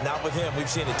chance. Not with him. We've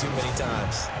seen it too many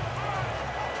times.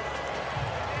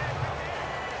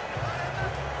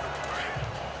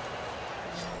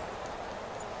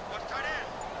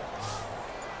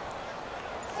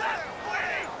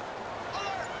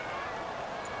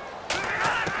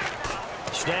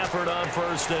 Stafford on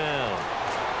 1st down.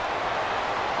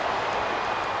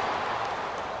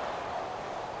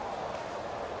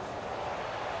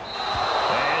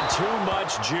 And too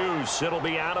much juice. It'll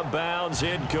be out of bounds,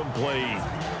 incomplete.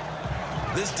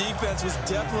 This defense was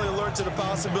definitely alert to the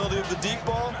possibility of the deep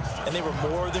ball, and they were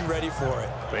more than ready for it.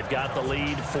 They've got the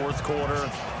lead, 4th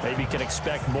quarter. Maybe can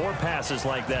expect more passes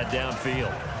like that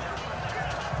downfield.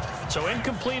 So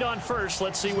incomplete on 1st.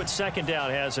 Let's see what 2nd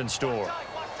down has in store.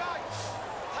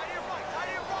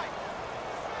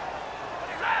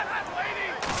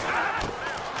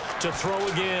 To throw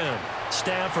again.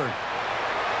 Stafford.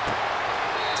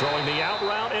 Throwing the out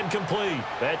route and complete.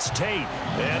 That's Tate.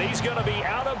 And he's going to be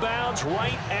out of bounds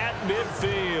right at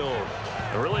midfield.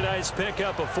 A really nice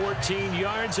pickup of 14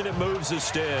 yards, and it moves the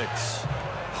sticks.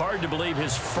 Hard to believe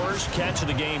his first catch of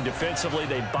the game defensively.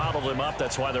 They bottled him up.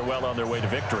 That's why they're well on their way to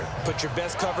victory. Put your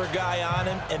best cover guy on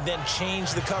him and then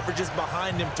change the coverages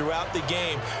behind him throughout the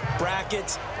game.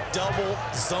 Brackets, double,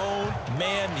 zone,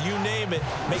 man, you name it.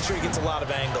 Make sure he gets a lot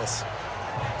of angles.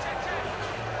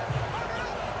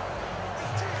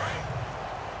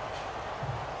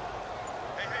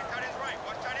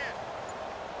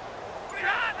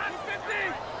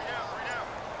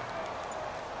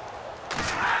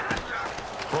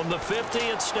 From the 50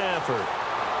 at Stafford.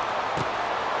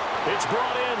 It's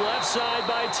brought in left side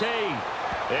by Tate.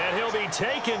 And he'll be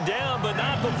taken down, but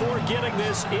not before getting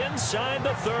this inside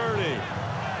the 30.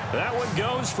 That one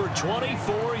goes for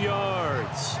 24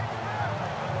 yards.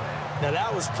 Now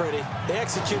that was pretty. They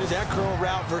executed that curl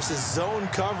route versus zone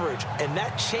coverage, and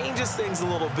that changes things a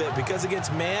little bit because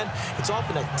against man, it's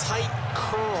often a tight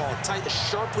curl, tight,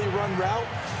 sharply run route.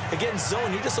 Against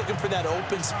zone, you're just looking for that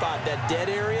open spot, that dead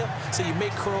area, so you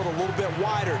make curl a little bit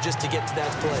wider just to get to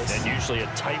that place. And usually a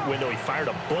tight window. He fired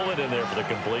a bullet in there for the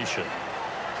completion.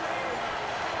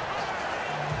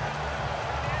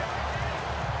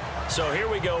 So here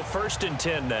we go, 1st and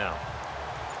 10 now.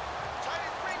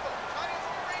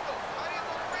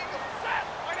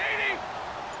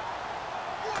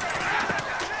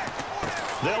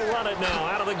 They'll run it now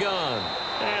out of the gun.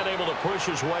 And able to push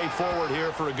his way forward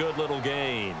here for a good little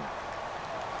gain.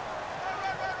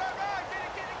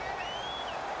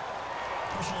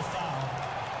 Personal foul.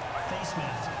 Face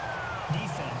mask.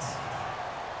 Defense.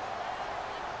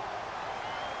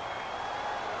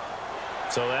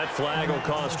 So that flag will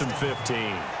cost him 15.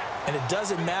 And it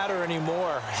doesn't matter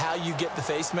anymore how you get the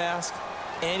face mask.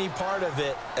 Any part of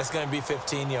it is going to be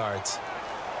 15 yards.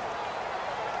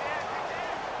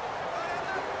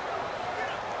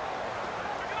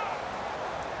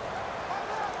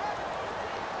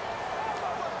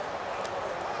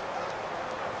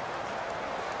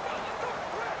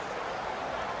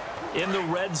 In the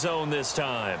red zone this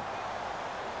time.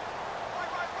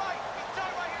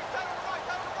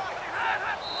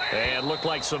 And looked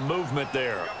like some movement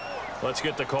there. Let's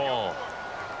get the call.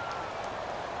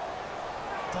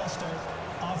 False start.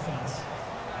 Offense.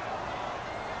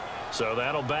 So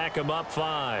that'll back him up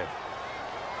 5.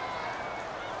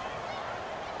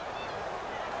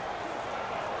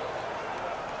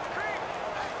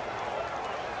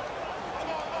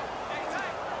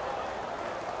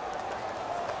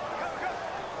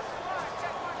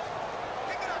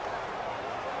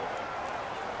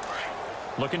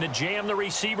 Looking to jam the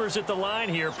receivers at the line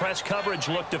here. Press coverage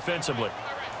look defensively.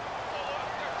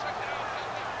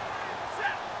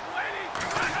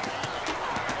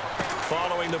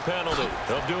 Following the penalty,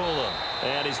 Abdullah.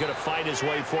 And he's going to fight his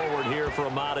way forward here for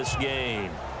a modest gain.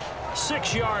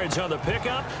 6 yards on the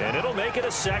pickup, and it'll make it a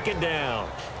 2nd down.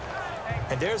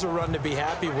 And there's a run to be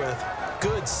happy with.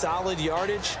 Good, solid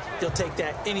yardage. He'll take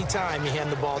that anytime you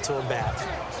hand the ball to him back.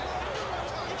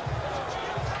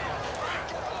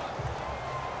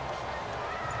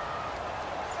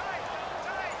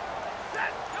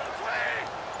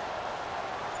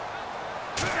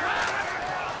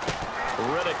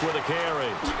 With a carry.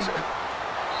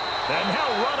 And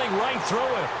now running right through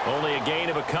it. Only a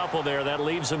gain of a couple there. That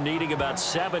leaves him needing about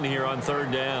 7 here on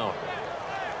 3rd down.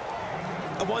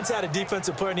 I once had a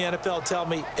defensive player in the NFL tell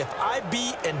me, if I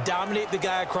beat and dominate the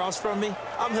guy across from me,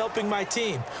 I'm helping my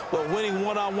team. Well, winning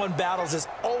one-on-one battles is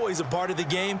always a part of the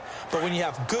game, but when you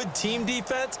have good team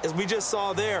defense, as we just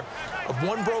saw there,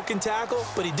 one broken tackle,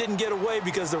 but he didn't get away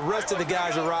because the rest of the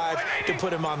guys arrived to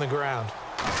put him on the ground.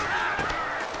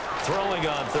 Throwing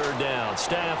on 3rd down,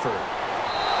 Stafford.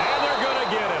 And they're going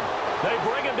to get him.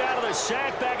 They bring him down to the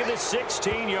sack back at the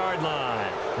 16-yard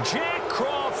line. Jack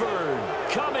Crawford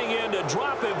coming in to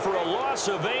drop him for a loss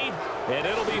of 8, and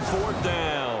it'll be 4th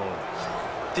down.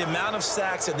 The amount of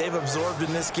sacks that they've absorbed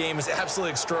in this game is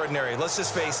absolutely extraordinary. Let's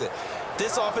just face it.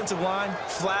 This offensive line,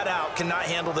 flat out, cannot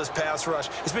handle this pass rush.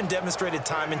 It's been demonstrated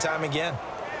time and time again.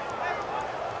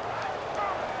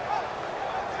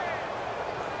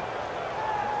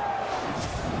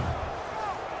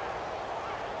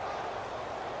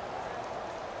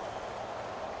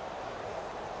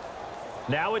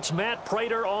 Now it's Matt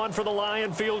Prater on for the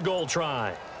Lion field goal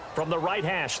try. From the right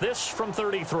hash, this from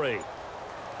 33.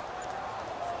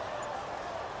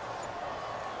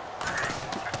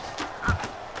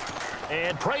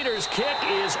 And Prater's kick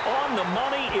is on the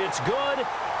money. It's good.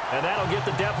 And that'll get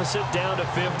the deficit down to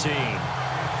 15.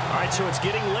 All right, so it's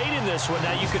getting late in this one.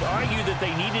 Now, you could argue that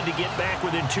they needed to get back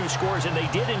within 2 scores, and they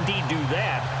did indeed do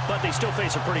that, but they still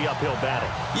face a pretty uphill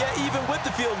battle. Yeah, even with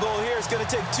the field goal here, it's going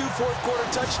to take 2 fourth-quarter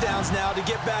touchdowns now to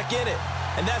get back in it.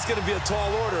 And that's going to be a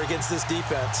tall order against this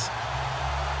defense.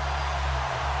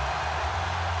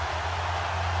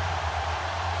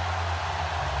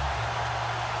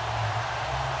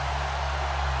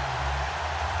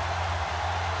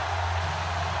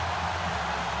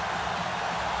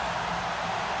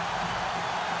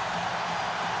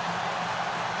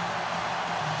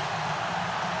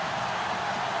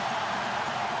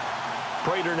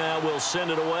 Prater now will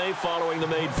send it away following the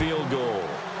made field goal.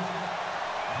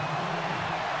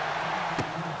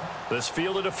 This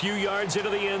fielded a few yards into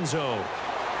the end zone.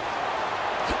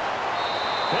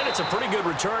 And it's a pretty good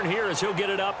return here as he'll get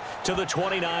it up to the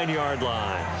 29-yard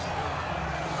line.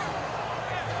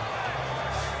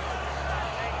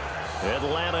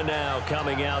 Atlanta now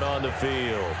coming out on the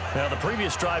field. Now, the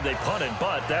previous drive they punted,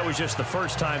 but that was just the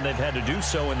first time they've had to do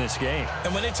so in this game.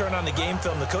 And when they turn on the game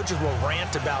film, the coaches will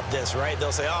rant about this, right?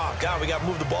 They'll say, oh, God, we got to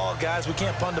move the ball, guys. We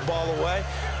can't punt the ball away.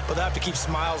 But they have to keep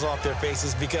smiles off their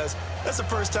faces because that's the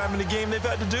first time in the game they've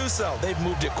had to do so. They've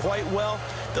moved it quite well.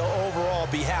 They'll overall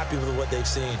be happy with what they've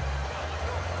seen.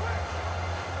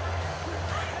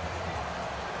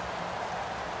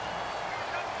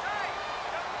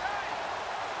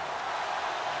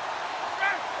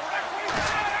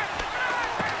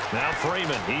 Now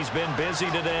Freeman, he's been busy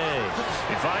today.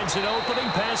 He finds an opening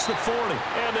past the 40,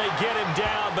 and they get him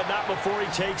down, but not before he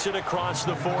takes it across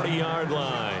the 40-yard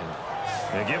line.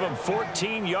 They give him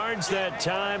 14 yards that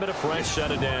time and a fresh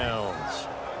set of downs.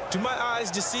 Do my eyes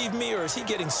deceive me, or is he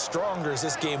getting stronger as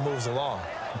this game moves along?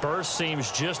 Burst seems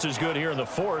just as good here in the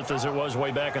 4th as it was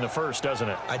way back in the 1st, doesn't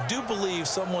it? I do believe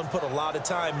someone put a lot of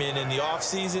time in the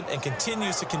offseason and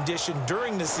continues to condition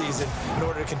during the season in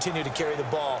order to continue to carry the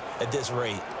ball at this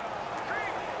rate.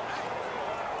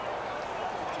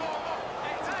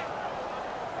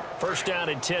 First down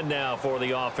and 10 now for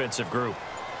the offensive group.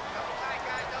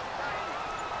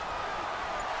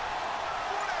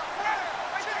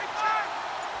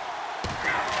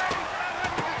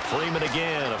 Freeman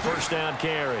again, a first down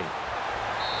carry.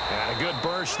 And a good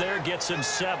burst there gets him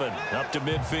 7 up to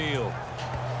midfield.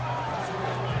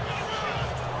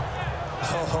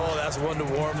 Oh, that's one to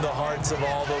warm the hearts of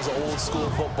all those old school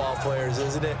football players,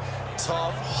 isn't it?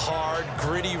 Tough, hard,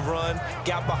 gritty run,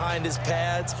 got behind his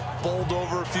pads, bowled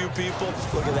over a few people.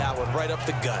 Look at that one, right up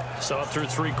the gut. Saw it through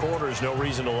 3 quarters, no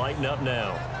reason to lighten up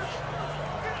now.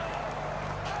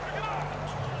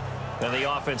 And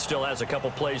the offense still has a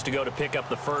couple plays to go to pick up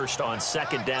the first on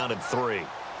 2nd down and 3.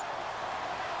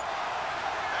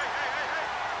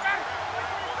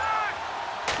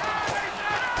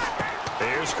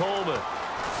 Here's Coleman.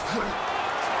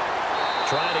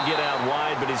 Trying to get out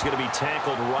wide, but he's going to be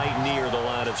tackled right near the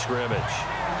line of scrimmage.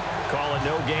 Call it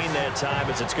no gain that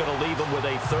time as it's going to leave him with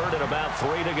a 3rd and about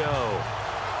 3 to go.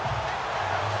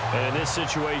 And in this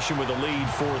situation with a lead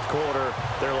 4th quarter,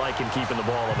 they're liking keeping the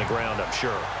ball on the ground, I'm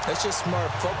sure. That's just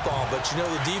smart football, but you know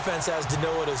the defense has to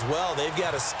know it as well. They've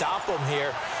got to stop them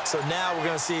here. So now we're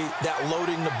going to see that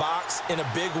loading the box in a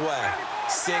big way.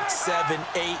 6, 7,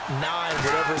 8, 9,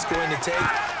 whatever it's going to take,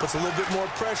 puts a little bit more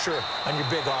pressure on your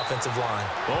big offensive line.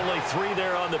 Only 3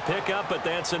 there on the pickup, but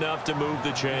that's enough to move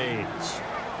the chains.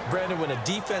 Brandon, when a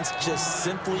defense just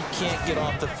simply can't get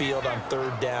off the field on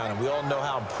 3rd down, and we all know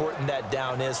how important that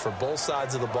down is for both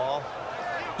sides of the ball,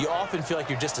 you often feel like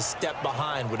you're just a step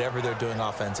behind whatever they're doing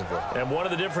offensively. And one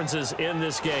of the differences in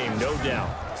this game, no doubt,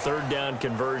 3rd down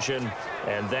conversion,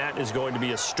 and that is going to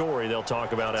be a story they'll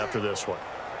talk about after this one.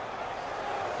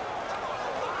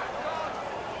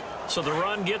 So the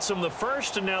run gets them the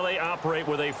first, and now they operate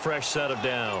with a fresh set of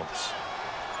downs.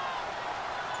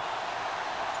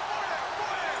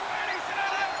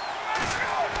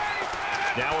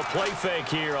 Now a play fake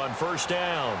here on 1st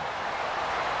down.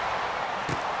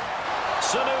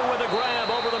 Sanu with a grab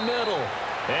over the middle.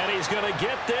 And he's going to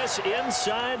get this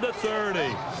inside the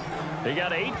 30. He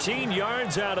got 18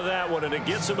 yards out of that one, and it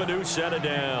gets him a new set of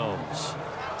downs.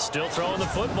 Still throwing the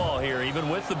football here, even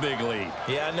with the big lead.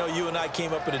 Yeah, I know you and I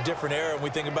came up in a different era, and we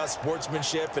think about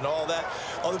sportsmanship and all that.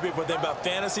 Other people think about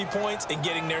fantasy points and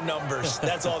getting their numbers.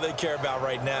 That's all they care about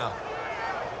right now.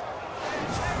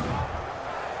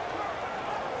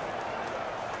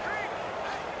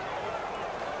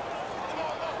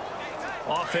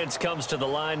 Offense comes to the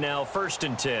line now, 1st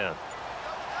and 10.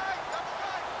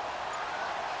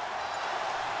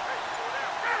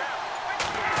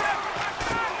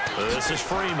 This is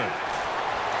Freeman.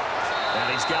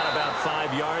 And he's got about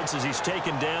 5 yards as he's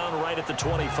taken down right at the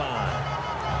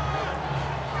 25.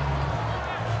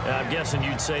 I'm guessing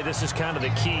you'd say this is kind of the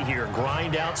key here.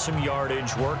 Grind out some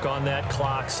yardage, work on that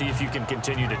clock, see if you can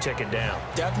continue to tick it down.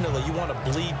 Definitely, you want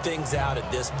to bleed things out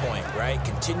at this point, right?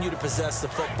 Continue to possess the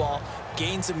football,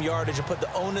 gain some yardage, and put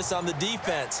the onus on the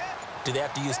defense. Do they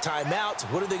have to use timeouts?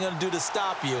 What are they going to do to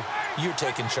stop you? You're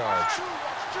taking charge.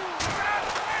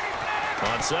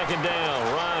 On second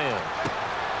down, Ryan.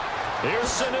 Here's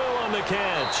Sanu on the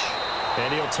catch.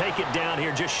 And he'll take it down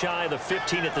here just shy of the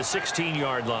 15 at the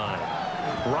 16-yard line.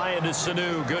 Ryan to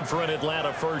Sanu, good for an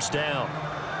Atlanta first down.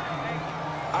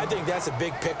 I think that's a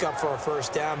big pickup for a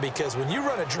first down because when you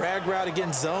run a drag route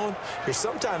against zone, you're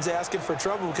sometimes asking for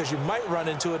trouble because you might run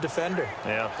into a defender.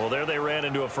 Yeah, well, there they ran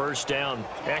into a first down.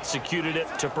 Executed it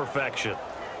to perfection.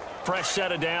 Fresh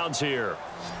set of downs here.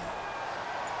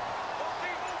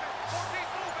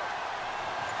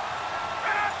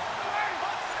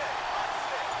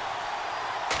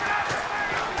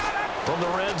 From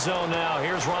the red zone now,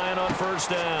 here's Ryan on first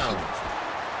down.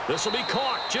 This will be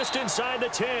caught just inside the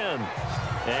 10.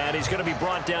 And he's going to be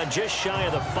brought down just shy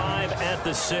of the 5 at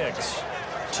the 6.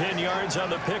 10 yards on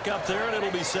the pickup there, and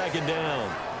it'll be second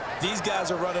down. These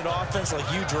guys are running offense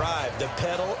like you drive. The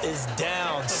pedal is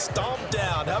down, stomped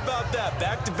down. How about that?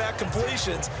 Back-to-back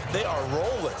completions. They are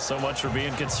rolling. So much for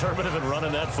being conservative and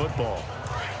running that football.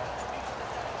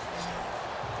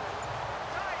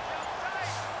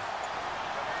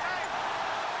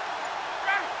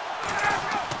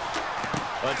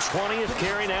 A 20th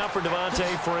carry now for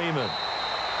Devontae Freeman.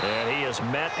 And he is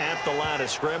met at the line of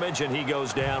scrimmage, and he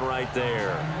goes down right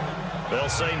there. They'll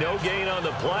say no gain on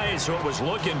the play, so it was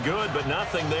looking good, but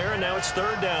nothing there, and now it's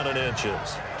third down and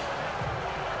inches.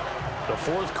 The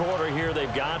fourth quarter here,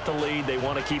 they've got the lead. They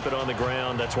want to keep it on the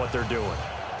ground. That's what they're doing.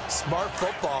 Smart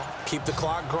football. Keep the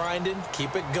clock grinding.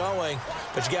 Keep it going.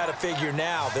 But you got to figure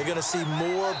now, they're going to see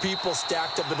more people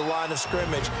stacked up at the line of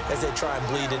scrimmage as they try and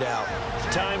bleed it out.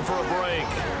 Time for a break.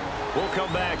 We'll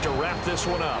come back to wrap this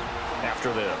one up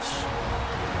after this.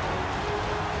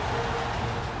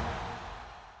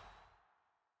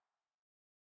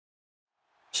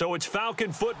 So it's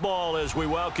Falcon football as we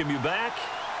welcome you back.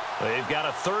 They've got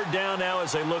a third down now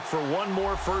as they look for one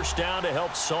more first down to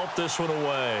help salt this one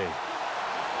away.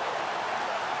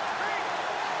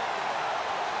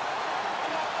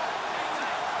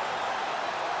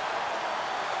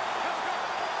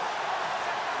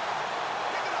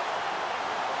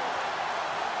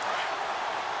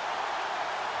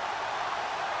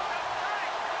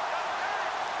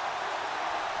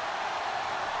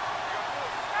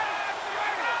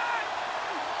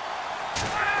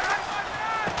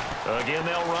 Again,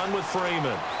 they'll run with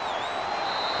Freeman.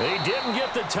 He didn't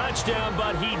get the touchdown,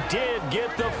 but he did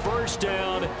get the first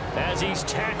down as he's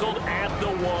tackled at the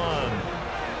 1.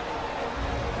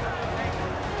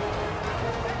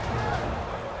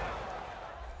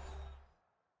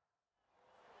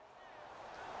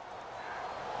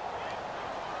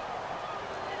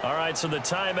 All right, so the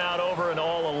timeout over and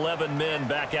all 11 men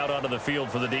back out onto the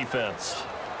field for the defense.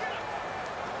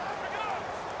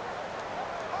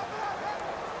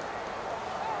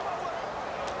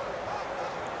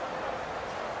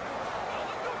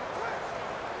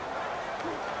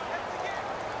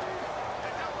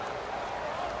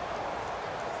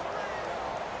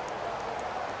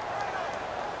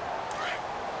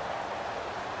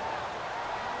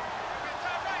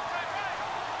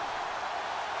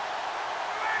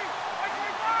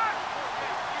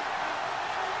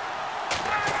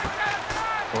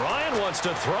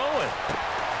 To throw it.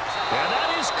 And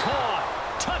that is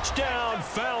caught. Touchdown,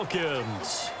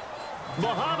 Falcons.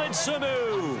 Mohamed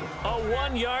Sanu, a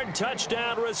 1-yard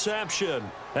touchdown reception.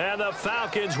 And the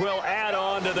Falcons will add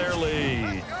on to their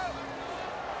lead.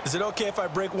 Is it okay if I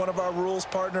break one of our rules,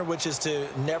 partner, which is to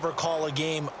never call a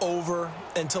game over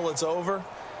until it's over?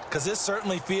 Because this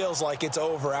certainly feels like it's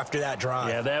over after that drive.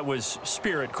 Yeah, that was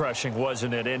spirit-crushing,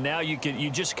 wasn't it? And now you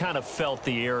just kind of felt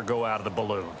the air go out of the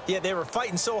balloon. Yeah, they were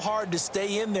fighting so hard to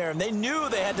stay in there, and they knew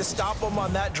they had to stop them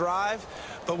on that drive.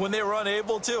 But when they were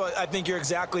unable to, I think you're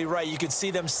exactly right. You could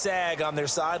see them sag on their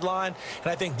sideline,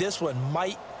 and I think this one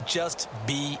might just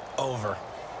be over.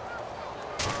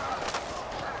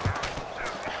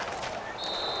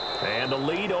 And the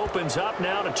lead opens up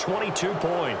now to 22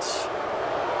 points.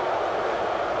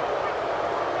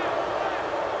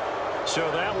 So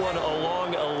that one a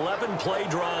long 11-play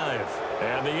drive.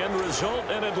 And the end result,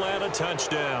 an Atlanta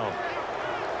touchdown.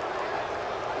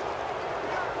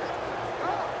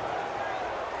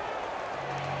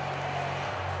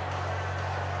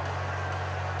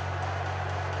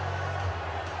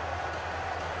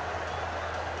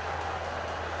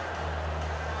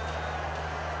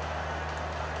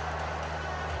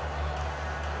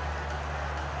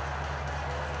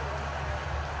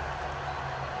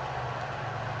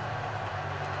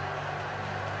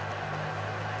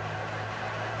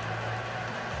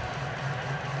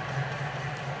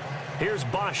 Here's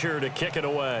Bosher to kick it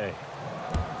away.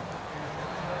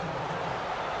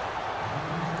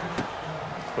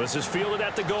 This is fielded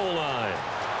at the goal line.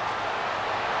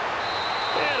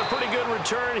 And a pretty good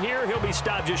return here. He'll be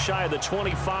stopped just shy of the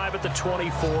 25 at the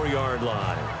 24-yard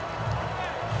line.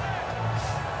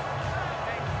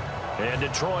 And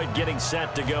Detroit getting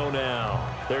set to go now.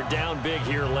 They're down big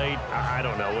here late. I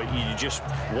don't know. You just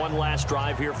one last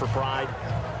drive here for pride?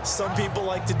 Some people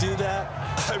like to do that.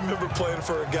 I remember playing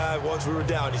for a guy once. We were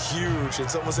down huge, and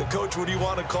someone said, "Coach, what do you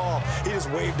want to call?" He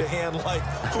just waved a hand like,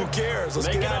 who cares? Let's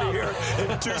get out of here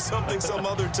and do something some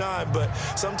other time. But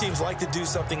some teams like to do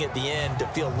something at the end to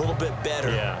feel a little bit better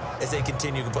as they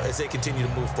continue to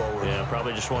move forward. Yeah,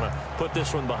 probably just want to put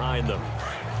this one behind them.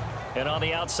 And on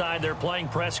the outside, they're playing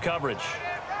press coverage.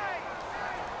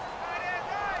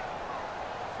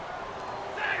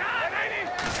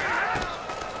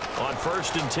 On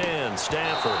 1st and 10,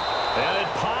 Stafford. And it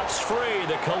pops free.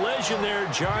 The collision there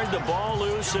jarred the ball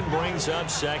loose and brings up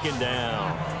 2nd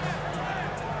down.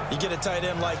 You get a tight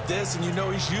end like this, and you know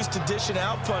he's used to dishing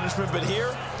out punishment, but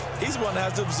here, he's one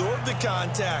that has to absorb the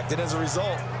contact, and as a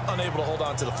result, unable to hold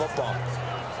on to the football.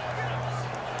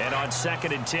 And on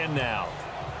 2nd and 10 now.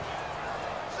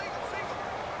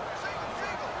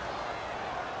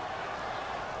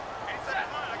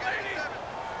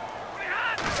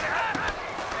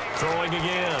 Throwing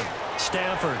again.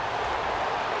 Stafford.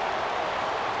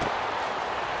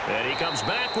 And he comes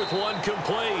back with one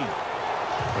complete.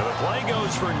 And the play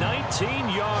goes for 19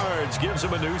 yards. Gives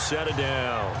him a new set of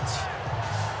downs.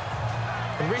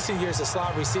 In recent years, the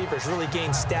slot receivers really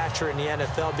gained stature in the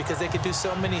NFL because they could do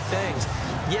so many things.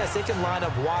 Yes, they can line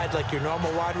up wide like your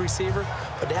normal wide receiver,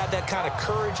 but to have that kind of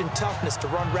courage and toughness to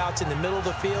run routes in the middle of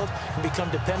the field and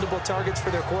become dependable targets for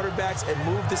their quarterbacks and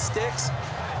move the sticks,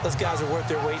 those guys are worth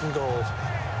their weight in gold.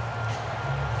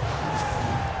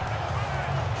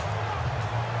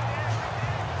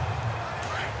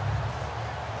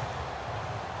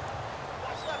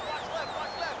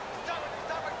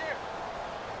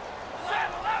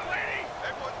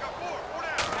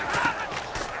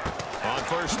 On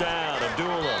 1st down,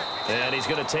 Abdullah. And he's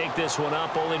going to take this one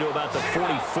up only to about the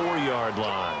 44-yard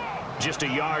line. Just a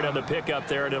yard on the pickup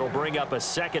there, and it'll bring up a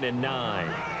 2nd and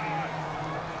 9.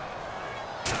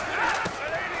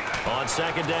 On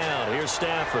 2nd down, here's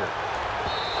Stafford.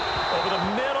 Over the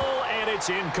middle, and it's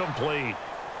incomplete.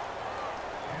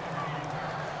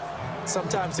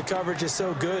 Sometimes the coverage is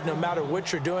so good, no matter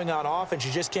what you're doing on offense,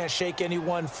 you just can't shake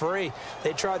anyone free.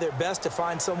 They try their best to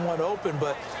find someone open,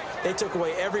 but they took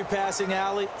away every passing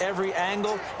alley, every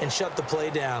angle, and shut the play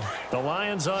down. The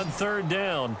Lions on 3rd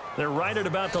down. They're right at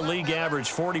about the league average,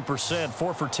 40%,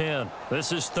 4 for 10.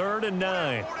 This is 3rd and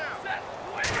 9.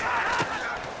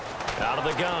 Out of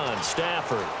the gun,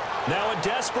 Stafford. Now a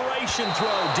desperation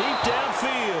throw deep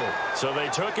downfield. So they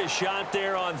took a shot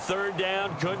there on 3rd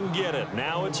down, couldn't get it.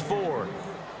 Now it's 4th.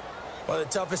 One of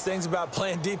the toughest things about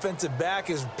playing defensive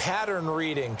back is pattern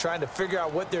reading, trying to figure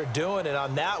out what they're doing. And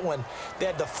on that one, they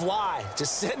had to fly,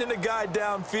 just sending a guy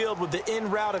downfield with the in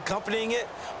route accompanying it,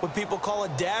 what people call a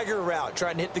dagger route,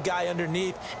 trying to hit the guy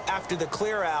underneath after the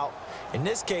clear out. In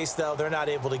this case, though, they're not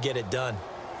able to get it done.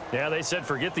 Yeah, they said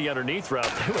forget the underneath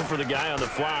route. They went for the guy on the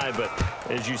fly, but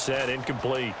as you said,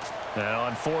 incomplete. Now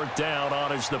on 4th down,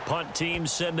 honors the punt team,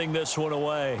 sending this one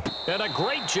away. And a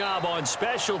great job on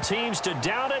special teams to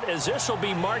down it, as this will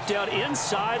be marked out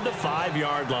inside the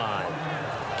 5-yard line.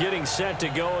 Getting set to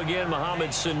go again, Mohamed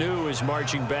Sanu is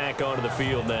marching back onto the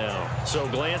field now. So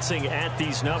glancing at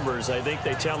these numbers, I think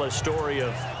they tell a story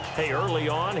of, hey, early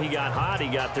on, he got hot, he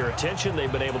got their attention.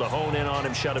 They've been able to hone in on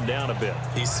him, shut him down a bit.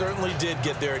 He certainly did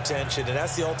get their attention, and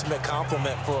that's the ultimate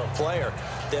compliment for a player,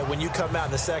 that when you come out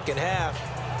in the second half,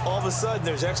 all of a sudden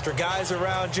there's extra guys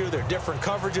around you, there are different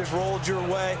coverages rolled your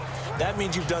way. That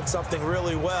means you've done something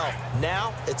really well.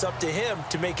 Now it's up to him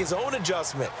to make his own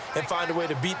adjustment and find a way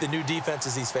to beat the new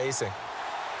defenses he's facing.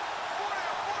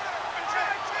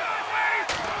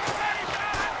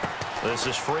 This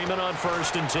is Freeman on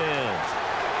 1st and 10.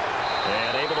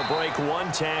 And able to break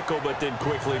one tackle, but then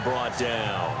quickly brought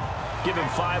down. Give him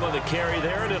 5 on the carry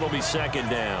there, and it'll be 2nd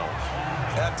down.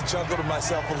 I have to chuckle to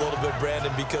myself a little bit,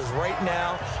 Brandon, because right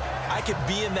now I could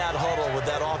be in that huddle with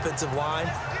that offensive line.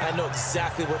 I know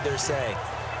exactly what they're saying.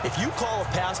 If you call a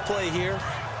pass play here,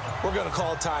 we're going to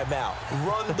call a timeout.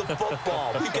 Run the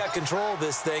football. We've got control of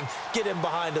this thing. Get in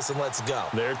behind us and let's go.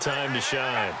 Their time to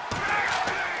shine.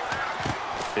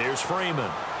 Here's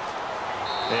Freeman.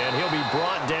 And he'll be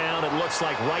brought down, it looks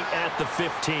like, right at the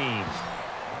 15.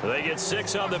 They get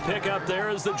 6 on the pickup there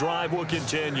as the drive will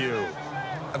continue.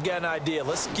 I've got an idea.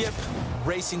 Let's skip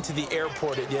racing to the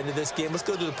airport at the end of this game. Let's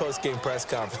go to the post-game press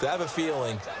conference. I have a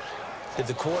feeling that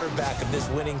the quarterback of this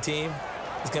winning team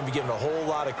is going to be giving a whole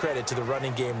lot of credit to the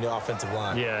running game and the offensive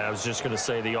line. Yeah, I was just going to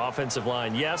say the offensive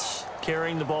line, yes,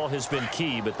 carrying the ball has been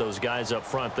key, but those guys up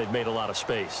front, they've made a lot of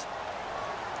space.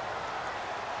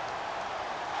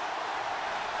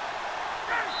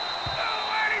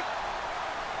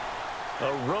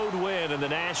 A road win in the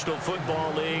National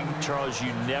Football League. Charles,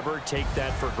 you never take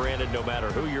that for granted, no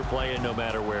matter who you're playing, no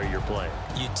matter where you're playing.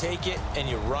 You take it and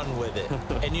you run with it.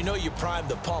 And you know you primed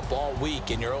the pump all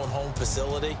week in your own home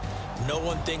facility. No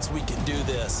one thinks we can do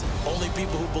this. Only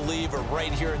people who believe are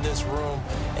right here in this room.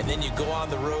 And then you go on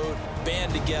the road,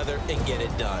 band together, and get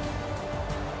it done.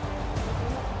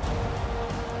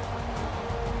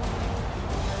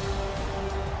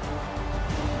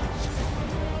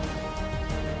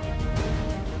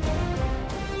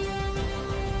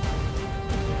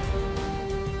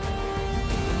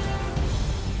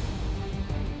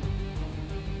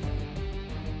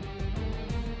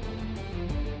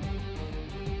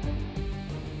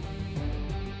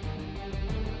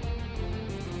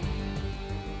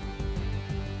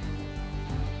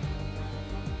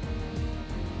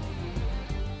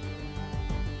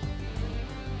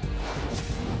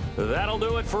 That'll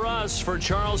do it for us. For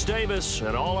Charles Davis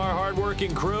and all our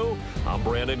hardworking crew, I'm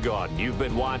Brandon Gaudin. You've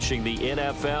been watching the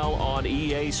NFL on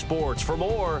EA Sports. For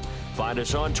more, find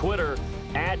us on Twitter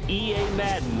at EA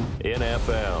Madden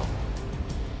NFL.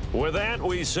 With that,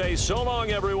 we say so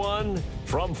long, everyone,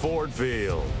 from Ford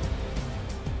Field.